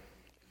 Yes.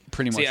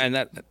 Pretty much.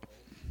 I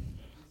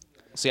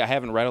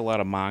haven't read a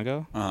lot of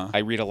manga. I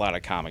read a lot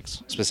of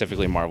comics,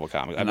 specifically Marvel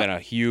comics. I've been a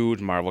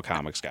huge Marvel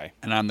comics guy.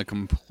 And I'm the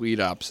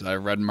complete opposite. I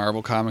read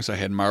Marvel comics. I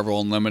had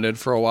Marvel Unlimited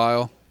for a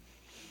while.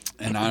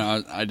 And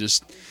I've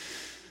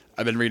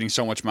been reading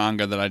so much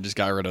manga that I just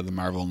got rid of the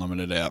Marvel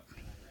Unlimited app.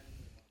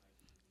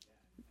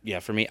 Yeah,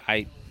 for me,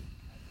 I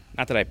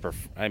could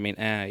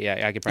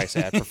probably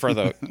say I prefer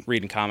the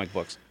reading comic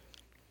books.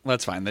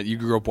 That's fine. That you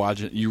grew up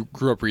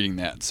reading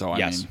that. So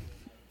Yes.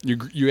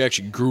 you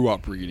actually grew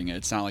up reading it.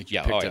 It's not like you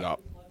picked it up.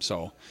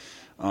 So,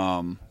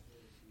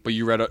 but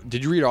you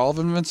did you read all of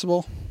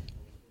Invincible?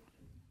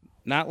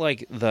 Not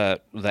like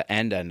the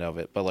end of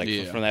it, but like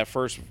from that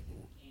first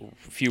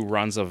few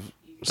runs of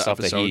stuff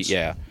episodes?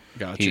 that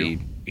Got he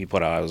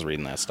put out. I was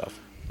reading that stuff.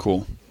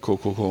 Cool.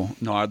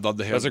 No, I'd love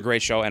to have. It was a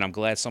great show, and I'm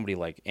glad somebody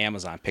like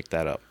Amazon picked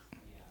that up.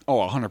 Oh,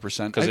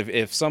 100%. Because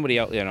if somebody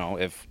else,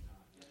 if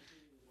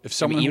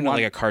someone even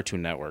like a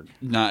Cartoon Network,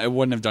 it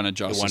wouldn't have done it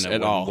justice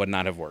at all. Would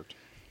not have worked.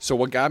 So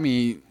what got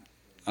me,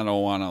 I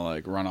don't want to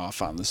like run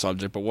off on the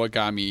subject, but what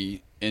got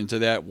me into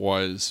that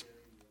was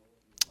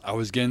I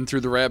was getting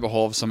through the rabbit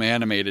hole of some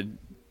animated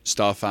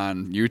stuff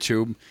on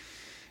YouTube,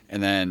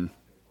 and then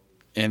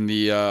in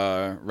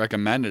the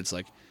recommended, it's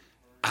like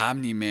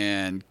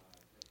Omni-Man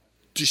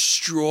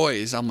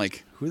destroys. I'm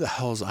like, who the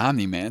hell is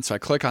Omni-Man? So I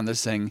click on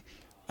this thing.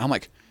 I'm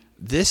like,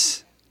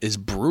 this is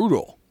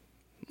brutal.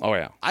 Oh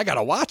yeah, I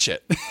gotta watch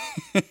it.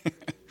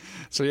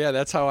 So yeah,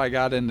 that's how I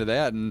got into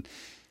that. And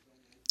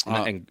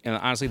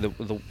honestly,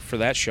 for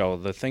that show,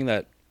 the thing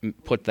that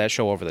put that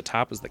show over the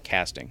top is the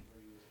casting.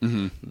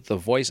 Mm-hmm. The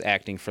voice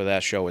acting for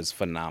that show is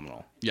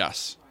phenomenal.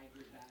 Yes,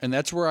 and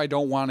that's where I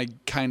don't want to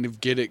kind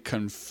of get it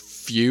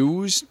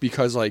confused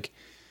because like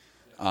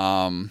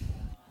I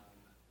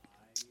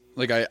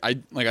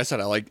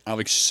said, I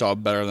like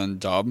sub better than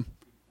dub.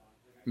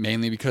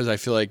 Mainly because I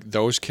feel like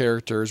those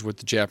characters with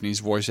the Japanese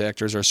voice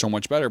actors are so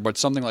much better. But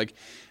something like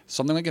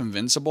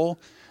Invincible,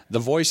 the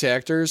voice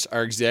actors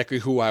are exactly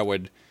who I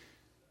would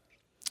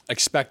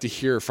expect to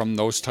hear from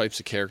those types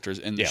of characters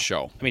in the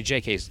show. I mean,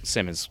 J.K.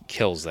 Simmons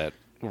kills that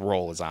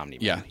role as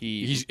Omni-Man. Yeah,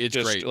 it's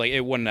great. Like, it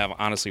wouldn't have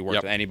honestly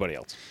worked with anybody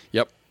else.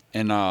 Yep,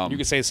 and you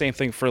could say the same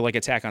thing for like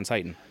Attack on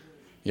Titan.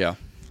 Yeah.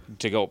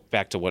 To go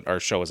back to what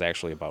our show is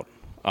actually about.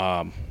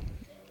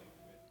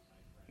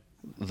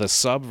 The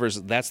sub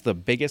versus that's the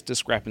biggest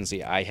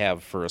discrepancy I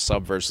have for a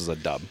sub versus a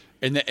dub.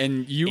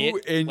 You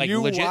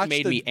legit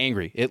made me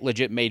angry. It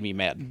legit made me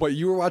mad. But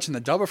you were watching the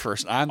dub at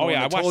first.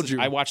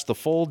 I watched the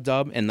full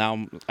dub, and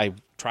now I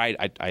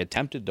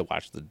attempted to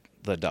watch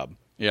the dub.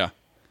 Yeah,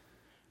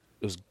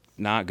 it was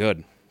not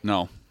good.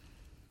 No,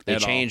 they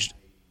changed.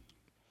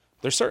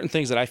 There's certain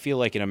things that I feel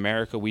like in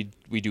America we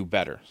do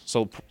better.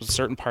 So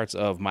certain parts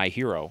of My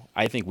Hero,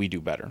 I think we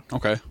do better.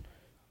 Okay.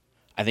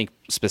 I think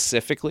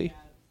specifically,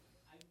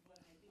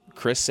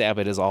 Chris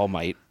Sabat is All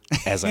Might,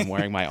 as I'm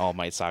wearing my All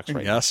Might socks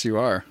right now. Yes, you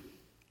are.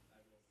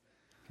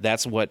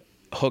 That's what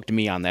hooked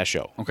me on that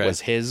show. Okay.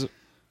 Was his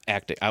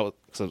acting.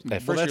 So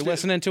at first you're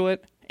listening to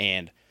it,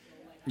 and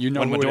when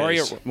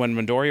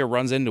Midoriya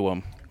runs into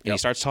him and he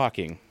starts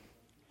talking,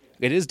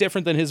 it is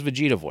different than his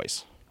Vegeta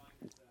voice.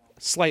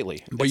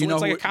 Slightly. But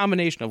it's like a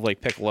combination of like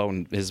Piccolo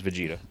and his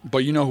Vegeta. But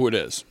you know who it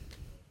is.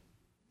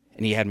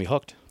 And he had me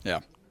hooked.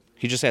 Yeah.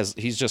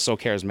 He's just so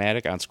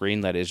charismatic on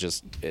screen that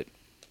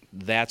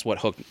that's what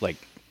hooked. Like,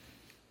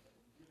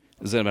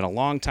 it's been a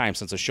long time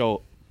since a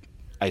show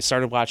I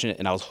started watching it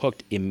and I was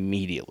hooked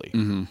immediately.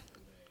 Mm-hmm.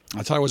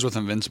 That's how I was with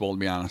Invincible, to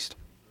be honest.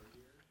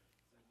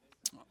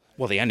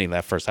 Well, the ending of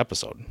that first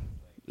episode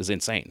is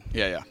insane.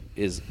 Yeah.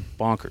 Is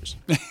bonkers.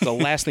 The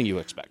last thing you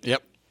expect.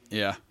 Yep.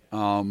 Yeah.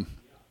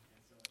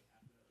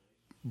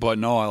 But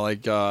no, I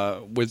like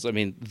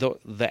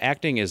the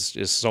acting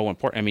is so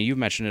important. I mean, you've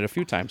mentioned it a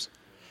few times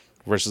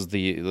versus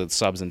the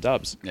subs and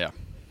dubs. Yeah.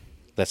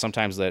 That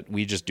sometimes that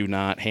we just do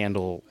not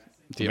handle.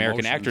 The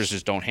American emotions. actors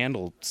just don't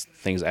handle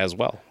things as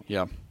well.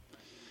 Yeah.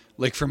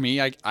 Like for me,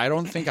 I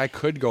don't think I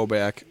could go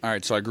back. All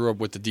right, so I grew up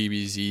with the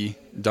DBZ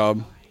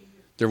dub.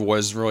 There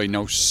was really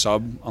no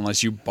sub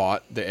unless you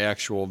bought the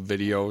actual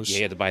videos. Yeah,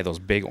 you had to buy those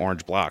big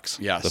orange blocks.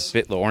 Yes.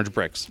 The orange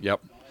bricks.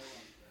 Yep.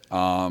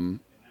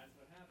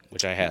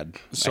 Which I had.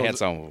 So I had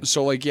some of them.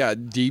 So like, yeah,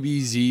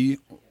 DBZ,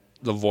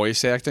 the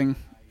voice acting,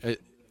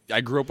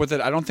 I grew up with it.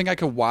 I don't think I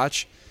could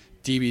watch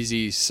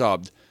DBZ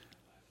subbed.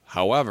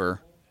 However,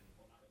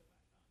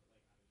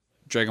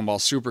 Dragon Ball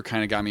Super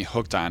kind of got me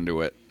hooked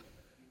onto it.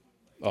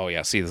 Oh,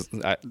 yeah. See,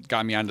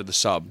 Got me onto the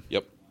sub.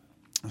 Yep.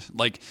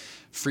 Like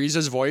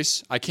Frieza's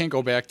voice, I can't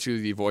go back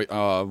to the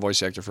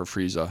voice actor for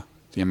Frieza,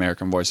 the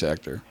American voice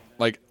actor.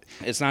 Like,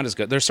 it's not as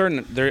good. There's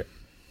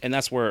and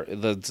that's where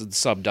the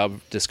sub dub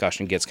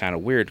discussion gets kind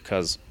of weird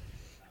because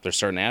there's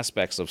certain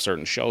aspects of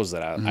certain shows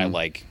that I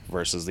like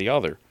versus the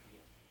other.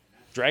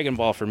 Dragon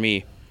Ball for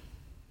me,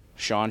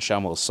 Sean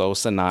Schemmel is so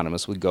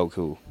synonymous with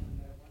Goku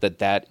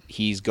that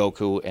he's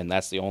Goku and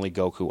that's the only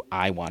Goku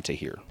I want to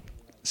hear.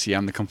 see,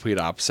 I'm the complete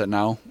opposite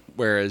now.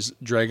 Whereas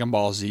Dragon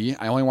Ball Z,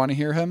 I only want to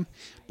hear him.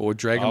 But with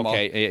Dragon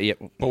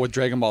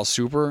Ball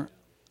Super,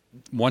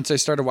 once I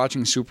started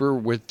watching Super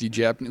with the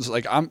Japanese,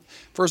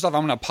 first off,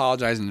 I'm gonna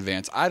apologize in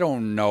advance. I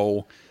don't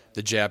know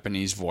the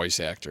Japanese voice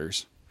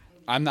actors.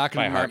 I'm not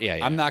gonna.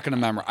 I'm not gonna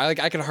memorize.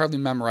 I can hardly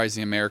memorize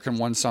the American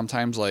ones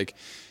sometimes. Like,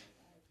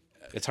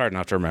 it's hard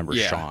not to remember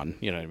Sean.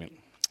 You know what I mean?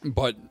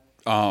 But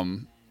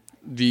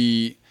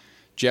the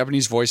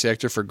Japanese voice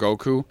actor for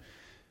Goku,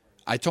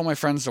 I told my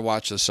friends to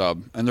watch the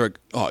sub, and they're like,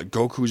 "Oh,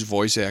 Goku's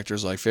voice actor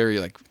is like very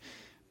like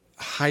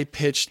high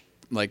pitched,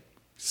 like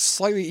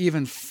slightly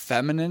even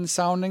feminine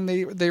sounding."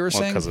 They were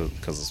saying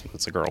because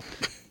it's a girl.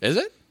 Is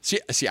it?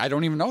 See, I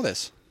don't even know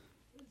this.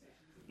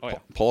 Oh yeah,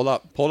 pull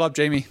it up,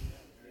 Jamie.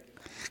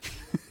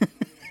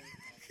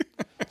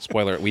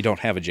 Spoiler: we don't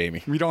have a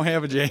Jamie. We don't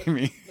have a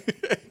Jamie.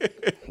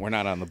 We're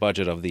not on the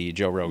budget of the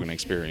Joe Rogan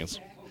Experience.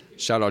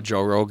 Shout out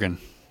Joe Rogan.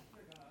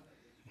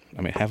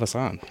 I mean, have us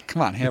on.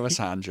 Come on, have us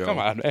on, Joe. Come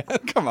on, man.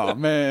 Come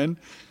on, man.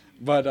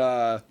 But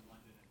no,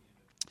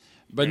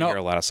 hear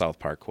a lot of South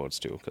Park quotes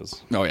too,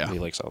 because we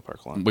like South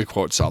Park a lot. We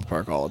quote South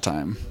Park all the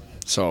time,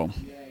 so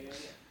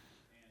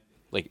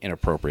like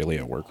inappropriately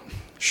at work.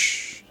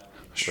 Shh.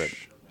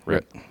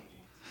 Rip.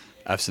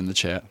 F's in the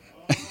chat.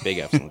 Big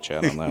F's in the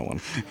chat on that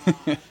one.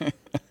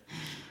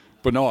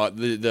 But no,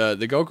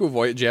 the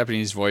Goku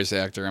Japanese voice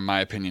actor, in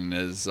my opinion,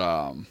 is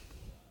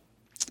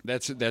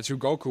that's who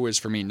Goku is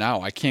for me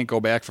now. I can't go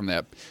back from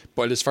that.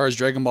 But as far as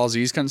Dragon Ball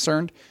Z is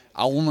concerned,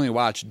 I'll only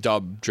watch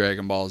dub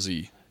Dragon Ball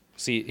Z.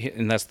 See,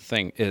 and that's the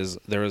thing, is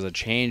there was a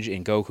change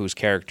in Goku's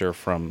character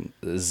from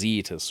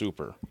Z to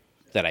Super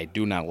that I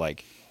do not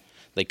like.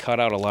 They cut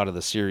out a lot of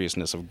the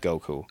seriousness of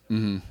Goku.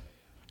 Mm-hmm.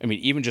 I mean,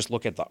 even just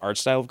look at the art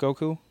style of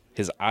Goku.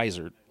 His eyes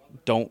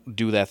don't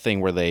do that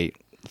thing where they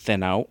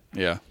thin out.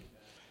 Yeah.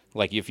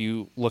 Like, if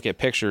you look at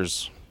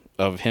pictures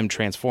of him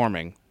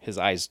transforming, his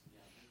eyes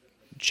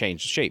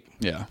change shape.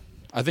 Yeah.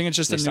 I think it's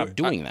just they stopped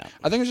doing that.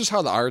 I think it's just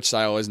how the art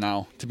style is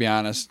now, to be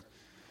honest.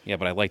 Yeah,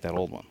 but I like that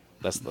old one.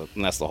 That's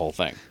the whole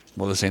thing.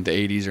 Well, this ain't the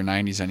 80s or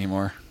 90s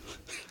anymore.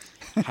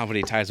 How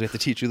many times we have to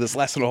teach you this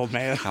lesson, old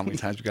man? How many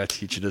times we got to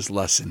teach you this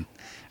lesson,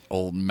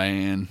 old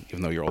man?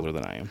 Even though you're older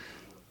than I am.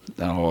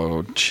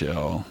 Oh,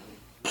 chill.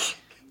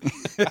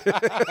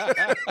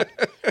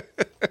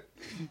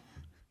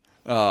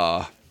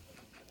 Cut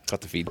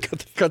the feed.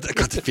 Cut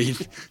the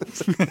feed.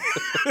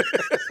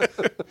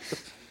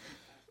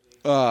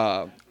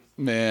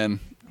 Man.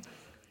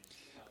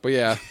 But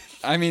yeah,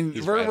 I mean,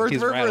 he's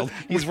rattled.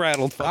 He's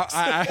rattled. Folks.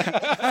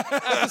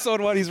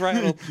 Episode 1, he's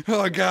rattled.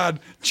 Oh God,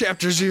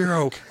 Chapter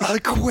 0. I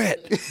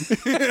quit.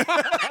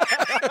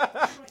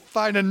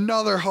 Find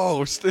another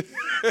host.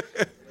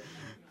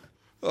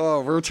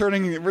 Oh, we're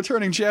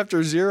turning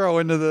Chapter 0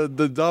 into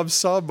the dub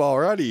sub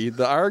already.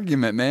 The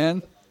argument,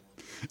 man.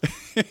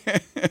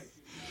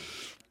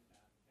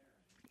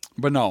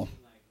 But no,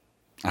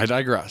 I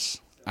digress.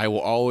 I will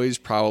always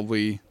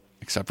probably,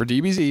 except for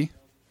DBZ,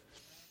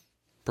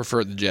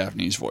 prefer the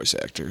Japanese voice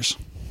actors.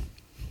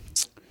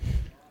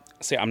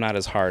 See, I'm not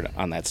as hard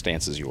on that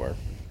stance as you are.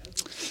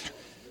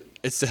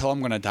 It's the hill I'm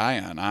going to die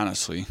on,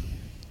 honestly.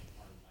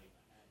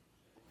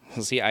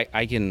 See, I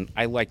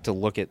like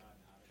to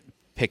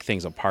pick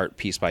things apart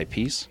piece by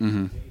piece.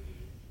 Mm-hmm.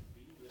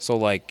 So,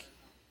 like,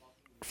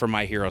 for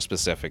My Hero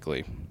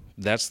specifically,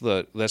 that's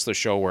the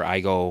show where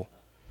I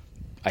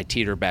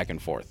teeter back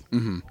and forth.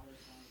 Mm-hmm.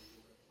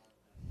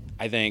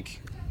 I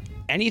think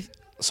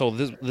So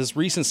this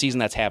recent season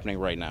that's happening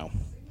right now,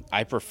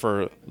 I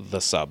prefer the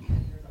sub.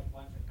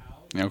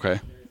 Okay.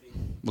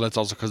 Well, that's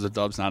also because the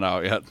dub's not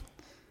out yet.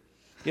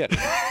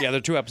 Yeah, they're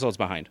 2 episodes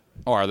behind.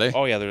 Oh, are they?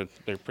 Oh yeah,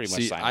 they're pretty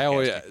much. See, I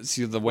always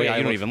see the way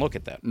you don't even look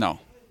at that. No,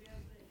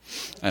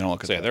 I don't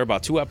look at So yeah, that. they're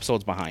about 2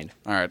 episodes behind.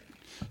 All right.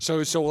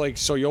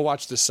 So you'll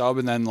watch the sub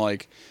and then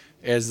like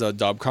as the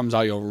dub comes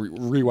out, you'll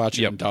rewatch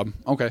it in dub.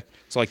 Okay.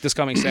 So like this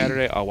coming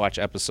Saturday, I'll watch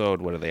episode.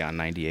 What are they on?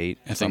 98.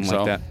 I think Something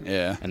so. like that.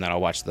 Yeah. And then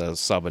I'll watch the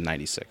sub in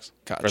 96.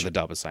 Gotcha. Or the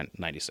dub is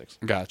 96.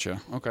 Gotcha.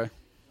 Okay.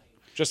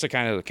 Just to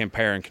kind of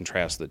compare and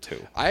contrast the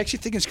two. I actually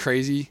think it's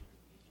crazy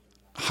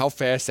how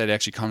fast that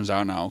actually comes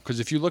out now. Because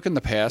if you look in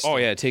the past, Oh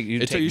yeah, it take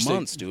used to-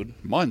 months, dude.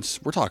 months.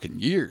 We're talking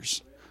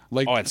years.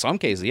 Like Oh, in some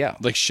cases, yeah.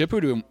 like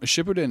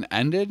Shippuden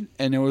ended,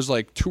 and it was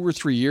like 2 or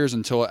 3 years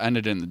until it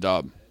ended in the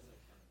dub.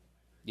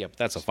 Yeah, but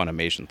that's a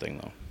Funimation thing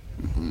though.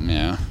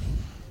 Yeah.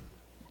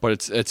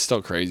 But it's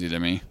still crazy to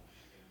me.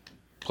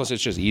 Plus,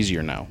 it's just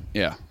easier now.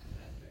 Yeah.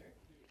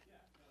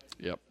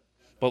 Yep.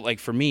 But like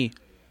for me,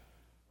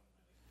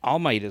 All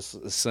Might is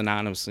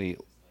synonymously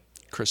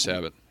Chris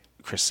Sabat.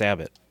 Chris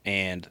Sabat,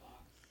 and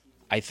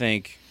I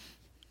think,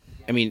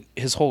 I mean,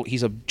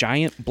 he's a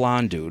giant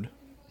blonde dude.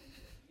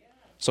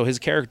 So his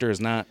character is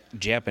not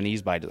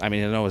Japanese I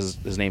mean, I know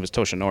his name is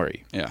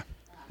Toshinori. Yeah.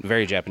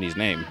 Very Japanese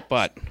name,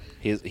 but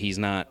he's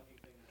not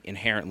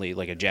inherently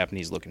like a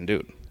Japanese looking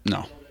dude.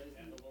 No.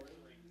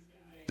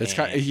 That's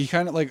he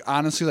kind of like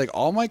honestly like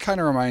All Might kind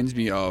of reminds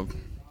me of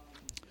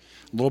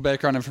a little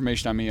background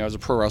information on me. I was a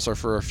pro wrestler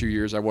for a few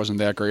years. I wasn't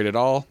that great at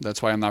all.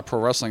 That's why I'm not pro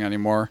wrestling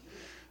anymore.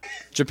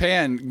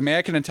 Japan,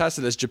 Matt can attest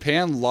to this.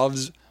 Japan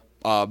loves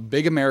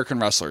big American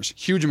wrestlers,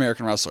 huge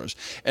American wrestlers.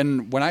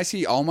 And when I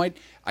see All Might,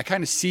 I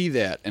kind of see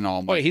that in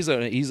All Might. Oh, he's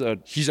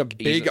a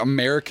big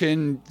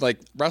American like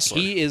wrestler.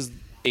 He is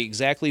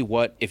exactly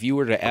what if you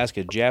were to ask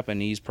a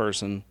Japanese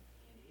person,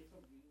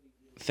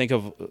 think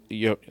of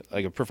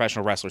like a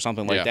professional wrestler,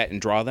 something like that, and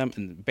draw them,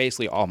 and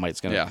basically All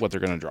Might's what they're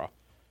gonna draw.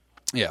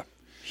 Yeah,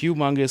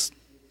 humongous,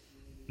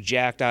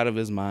 jacked out of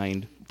his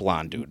mind,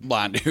 blonde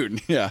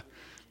dude. Yeah,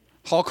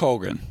 Hulk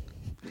Hogan.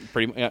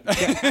 Pretty yeah,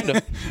 kind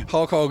of.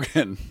 Hulk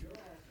Hogan.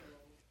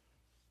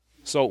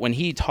 So when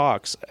he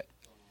talks,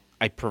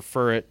 I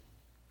prefer it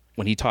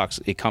when he talks.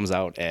 It comes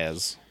out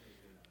as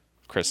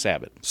Chris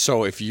Sabat.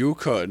 So if you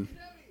could.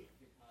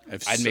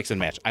 I'd mix and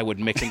match. I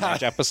would mix and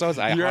match episodes.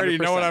 You already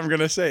know what I'm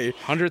going to say.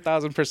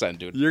 100,000%,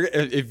 dude.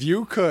 If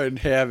you could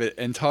have it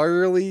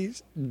entirely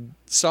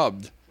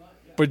subbed,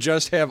 but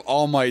just have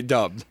All Might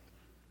dubbed.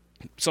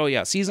 So,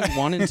 yeah, season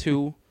 1 and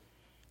 2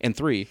 and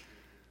 3,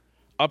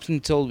 up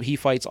until he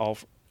fights All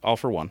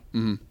for One.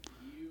 Mm-hmm.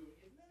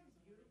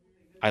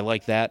 I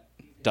like that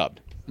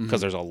dubbed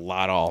because there's a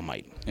lot of All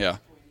Might. Yeah.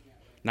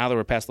 Now that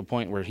we're past the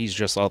point where he's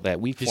just all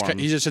that weak form.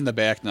 He's just in the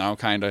back now,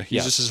 kind of.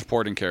 He's just a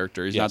supporting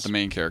character. He's not the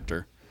main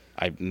character.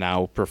 I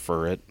now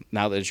prefer it.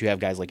 Now that you have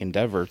guys like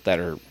Endeavor that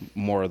are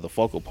more of the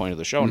focal point of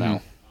the show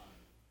now.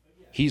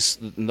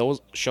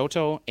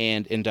 Shoto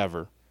and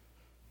Endeavor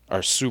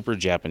are super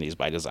Japanese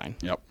by design.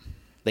 Yep.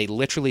 They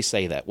literally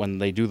say that when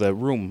they do the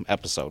Room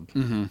episode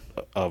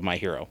of My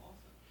Hero.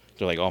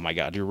 They're like, oh my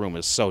God, your room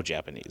is so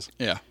Japanese.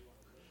 Yeah.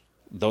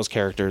 Those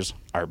characters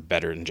are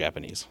better than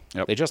Japanese.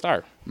 Yep. They just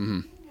are.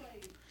 Mm-hmm.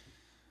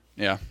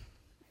 Yeah.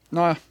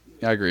 No,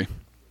 yeah, I agree.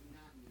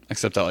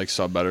 Except I like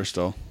sub better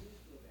still.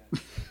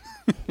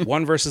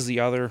 One versus the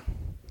other.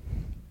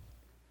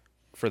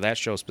 For that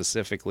show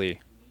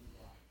specifically,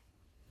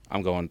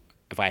 I'm going,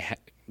 if I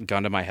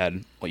gun to my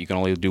head, well, you can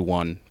only do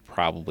one,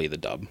 probably the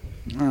dub.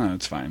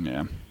 That's fine,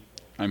 yeah.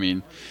 I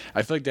mean,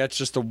 I feel like that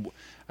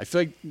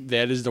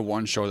is the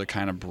one show that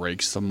kind of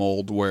breaks the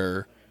mold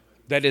where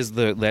that is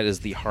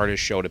the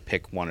hardest show to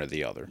pick one or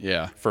the other.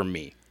 Yeah. For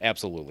me.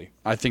 Absolutely.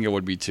 I think it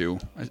would be too.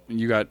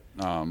 You got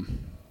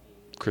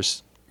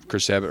Chris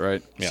Sabat,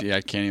 right? Yeah. See,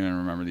 I can't even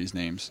remember these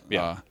names.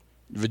 Yeah.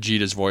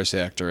 Vegeta's voice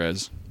actor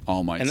as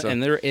All Might.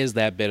 And there is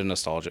that bit of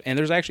nostalgia. And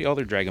there's actually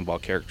other Dragon Ball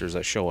characters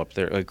that show up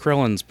there. Like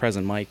Krillin's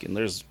Present Mike, and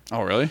there's...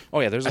 Oh, really? Oh,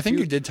 yeah. I think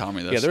you did tell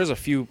me this. Yeah, there's a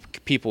few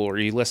people where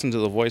you listen to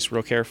the voice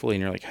real carefully,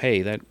 and you're like,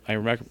 hey, I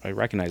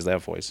recognize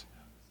that voice.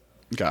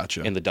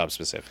 Gotcha. In the dub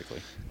specifically.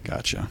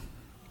 Gotcha.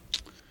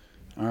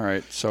 All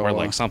right, so... Or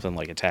like something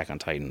like Attack on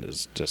Titan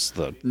is just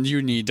the...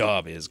 You need...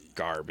 Dub is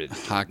garbage.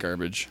 Hot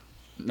garbage.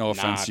 No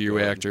offense to you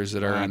actors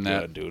that are in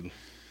that. Dude.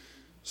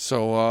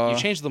 So, you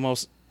changed the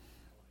most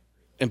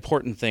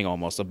important thing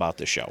almost about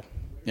the show.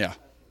 Yeah.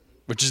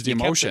 Which is the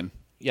emotion.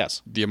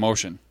 Yes. The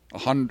emotion.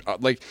 And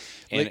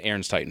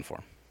Aaron's Titan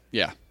form.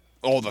 Yeah.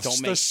 Oh, the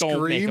scream.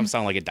 Don't make him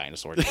sound like a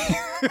dinosaur.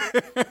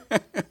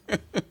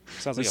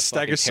 Sounds like a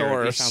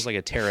Stegosaurus. He sounds like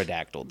a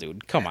pterodactyl,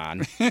 dude. Come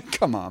on.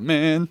 Come on,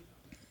 man.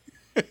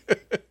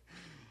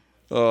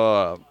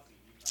 Matt,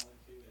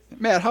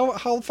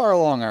 how far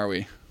along are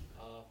we?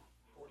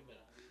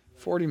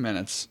 40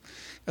 minutes.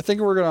 I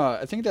think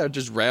that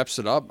just wraps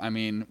it up. I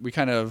mean, we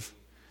kind of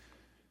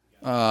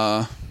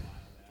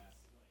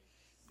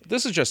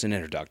this is just an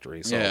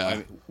introductory, so yeah. I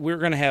mean, we're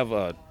gonna have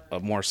a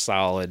more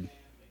solid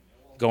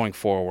going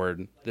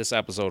forward, this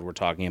episode we're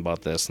talking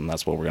about this, and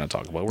that's what we're going to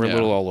talk about. We're Yeah. a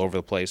little all over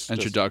the place.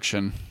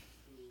 Introduction.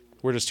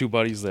 We're just two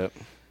buddies that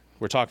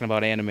we're talking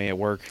about anime at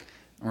work.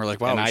 And we're like,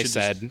 wow. And we I should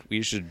said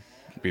we should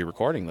be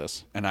recording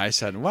this. And I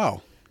said,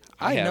 wow,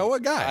 I know a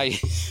guy.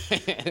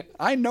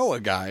 I know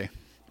a guy.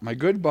 My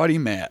good buddy,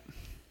 Matt.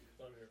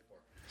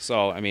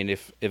 So, I mean,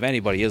 if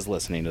anybody is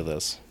listening to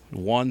this,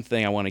 one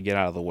thing I want to get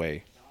out of the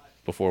way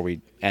before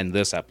we end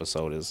this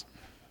episode is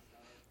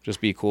just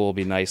be cool,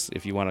 be nice.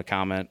 If you want to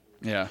comment,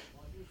 Yeah.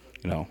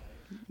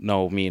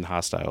 No mean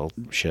hostile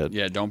shit.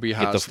 Yeah, don't be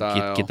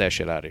hostile. Get that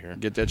shit out of here.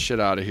 Get that shit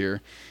out of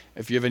here.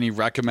 If you have any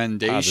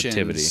recommendations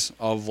Positivity.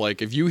 of,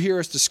 like, if you hear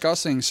us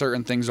discussing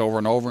certain things over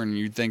and over and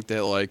you think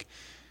that, like,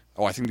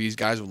 oh, I think these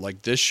guys would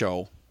like this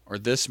show or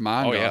this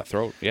manga.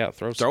 Oh yeah,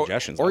 throw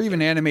suggestions. Or out even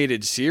there.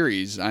 animated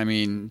series. I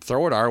mean,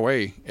 throw it our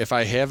way. If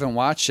I haven't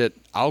watched it,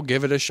 I'll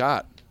give it a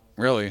shot.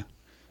 Really.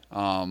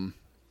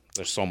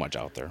 There's so much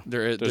out there.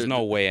 There's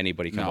no way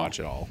anybody can no. watch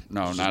it all.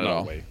 No, There's not at no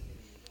all. way.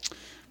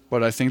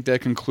 But I think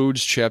that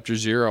concludes Chapter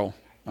 0.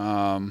 You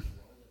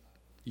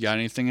got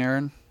anything,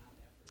 Aaron?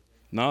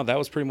 No, that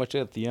was pretty much it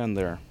at the end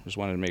there. Just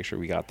wanted to make sure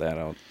we got that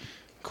out.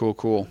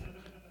 Cool.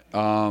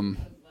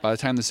 By the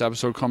time this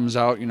episode comes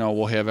out,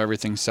 we'll have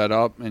everything set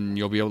up, and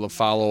you'll be able to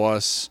follow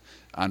us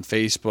on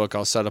Facebook.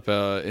 I'll set up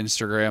a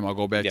Instagram. I'll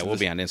go back. Yeah, we'll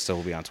be on Insta.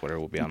 We'll be on Twitter.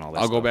 We'll be on all that.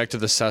 I'll stuff. go back to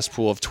the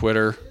cesspool of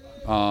Twitter.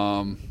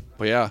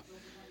 But yeah,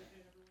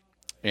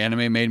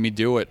 anime made me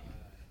do it.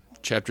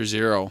 Chapter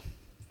 0.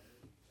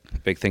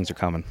 Big things are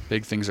coming.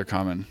 Big things are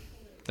coming.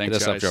 Thanks,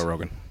 Hit us guys. up, Joe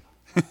Rogan.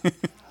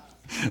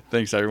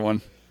 Thanks,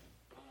 everyone.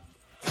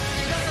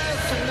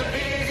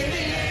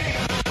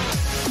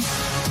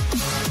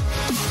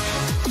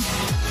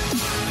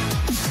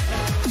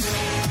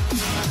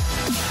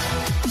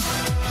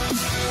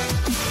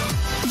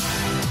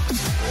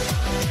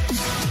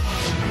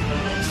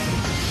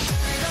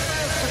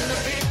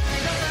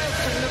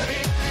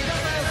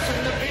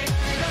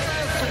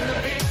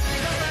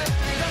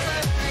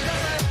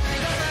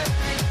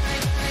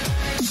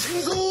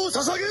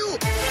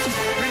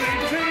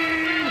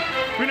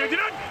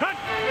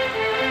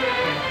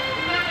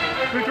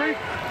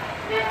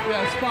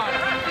 Yeah,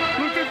 spot.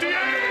 Blue 15.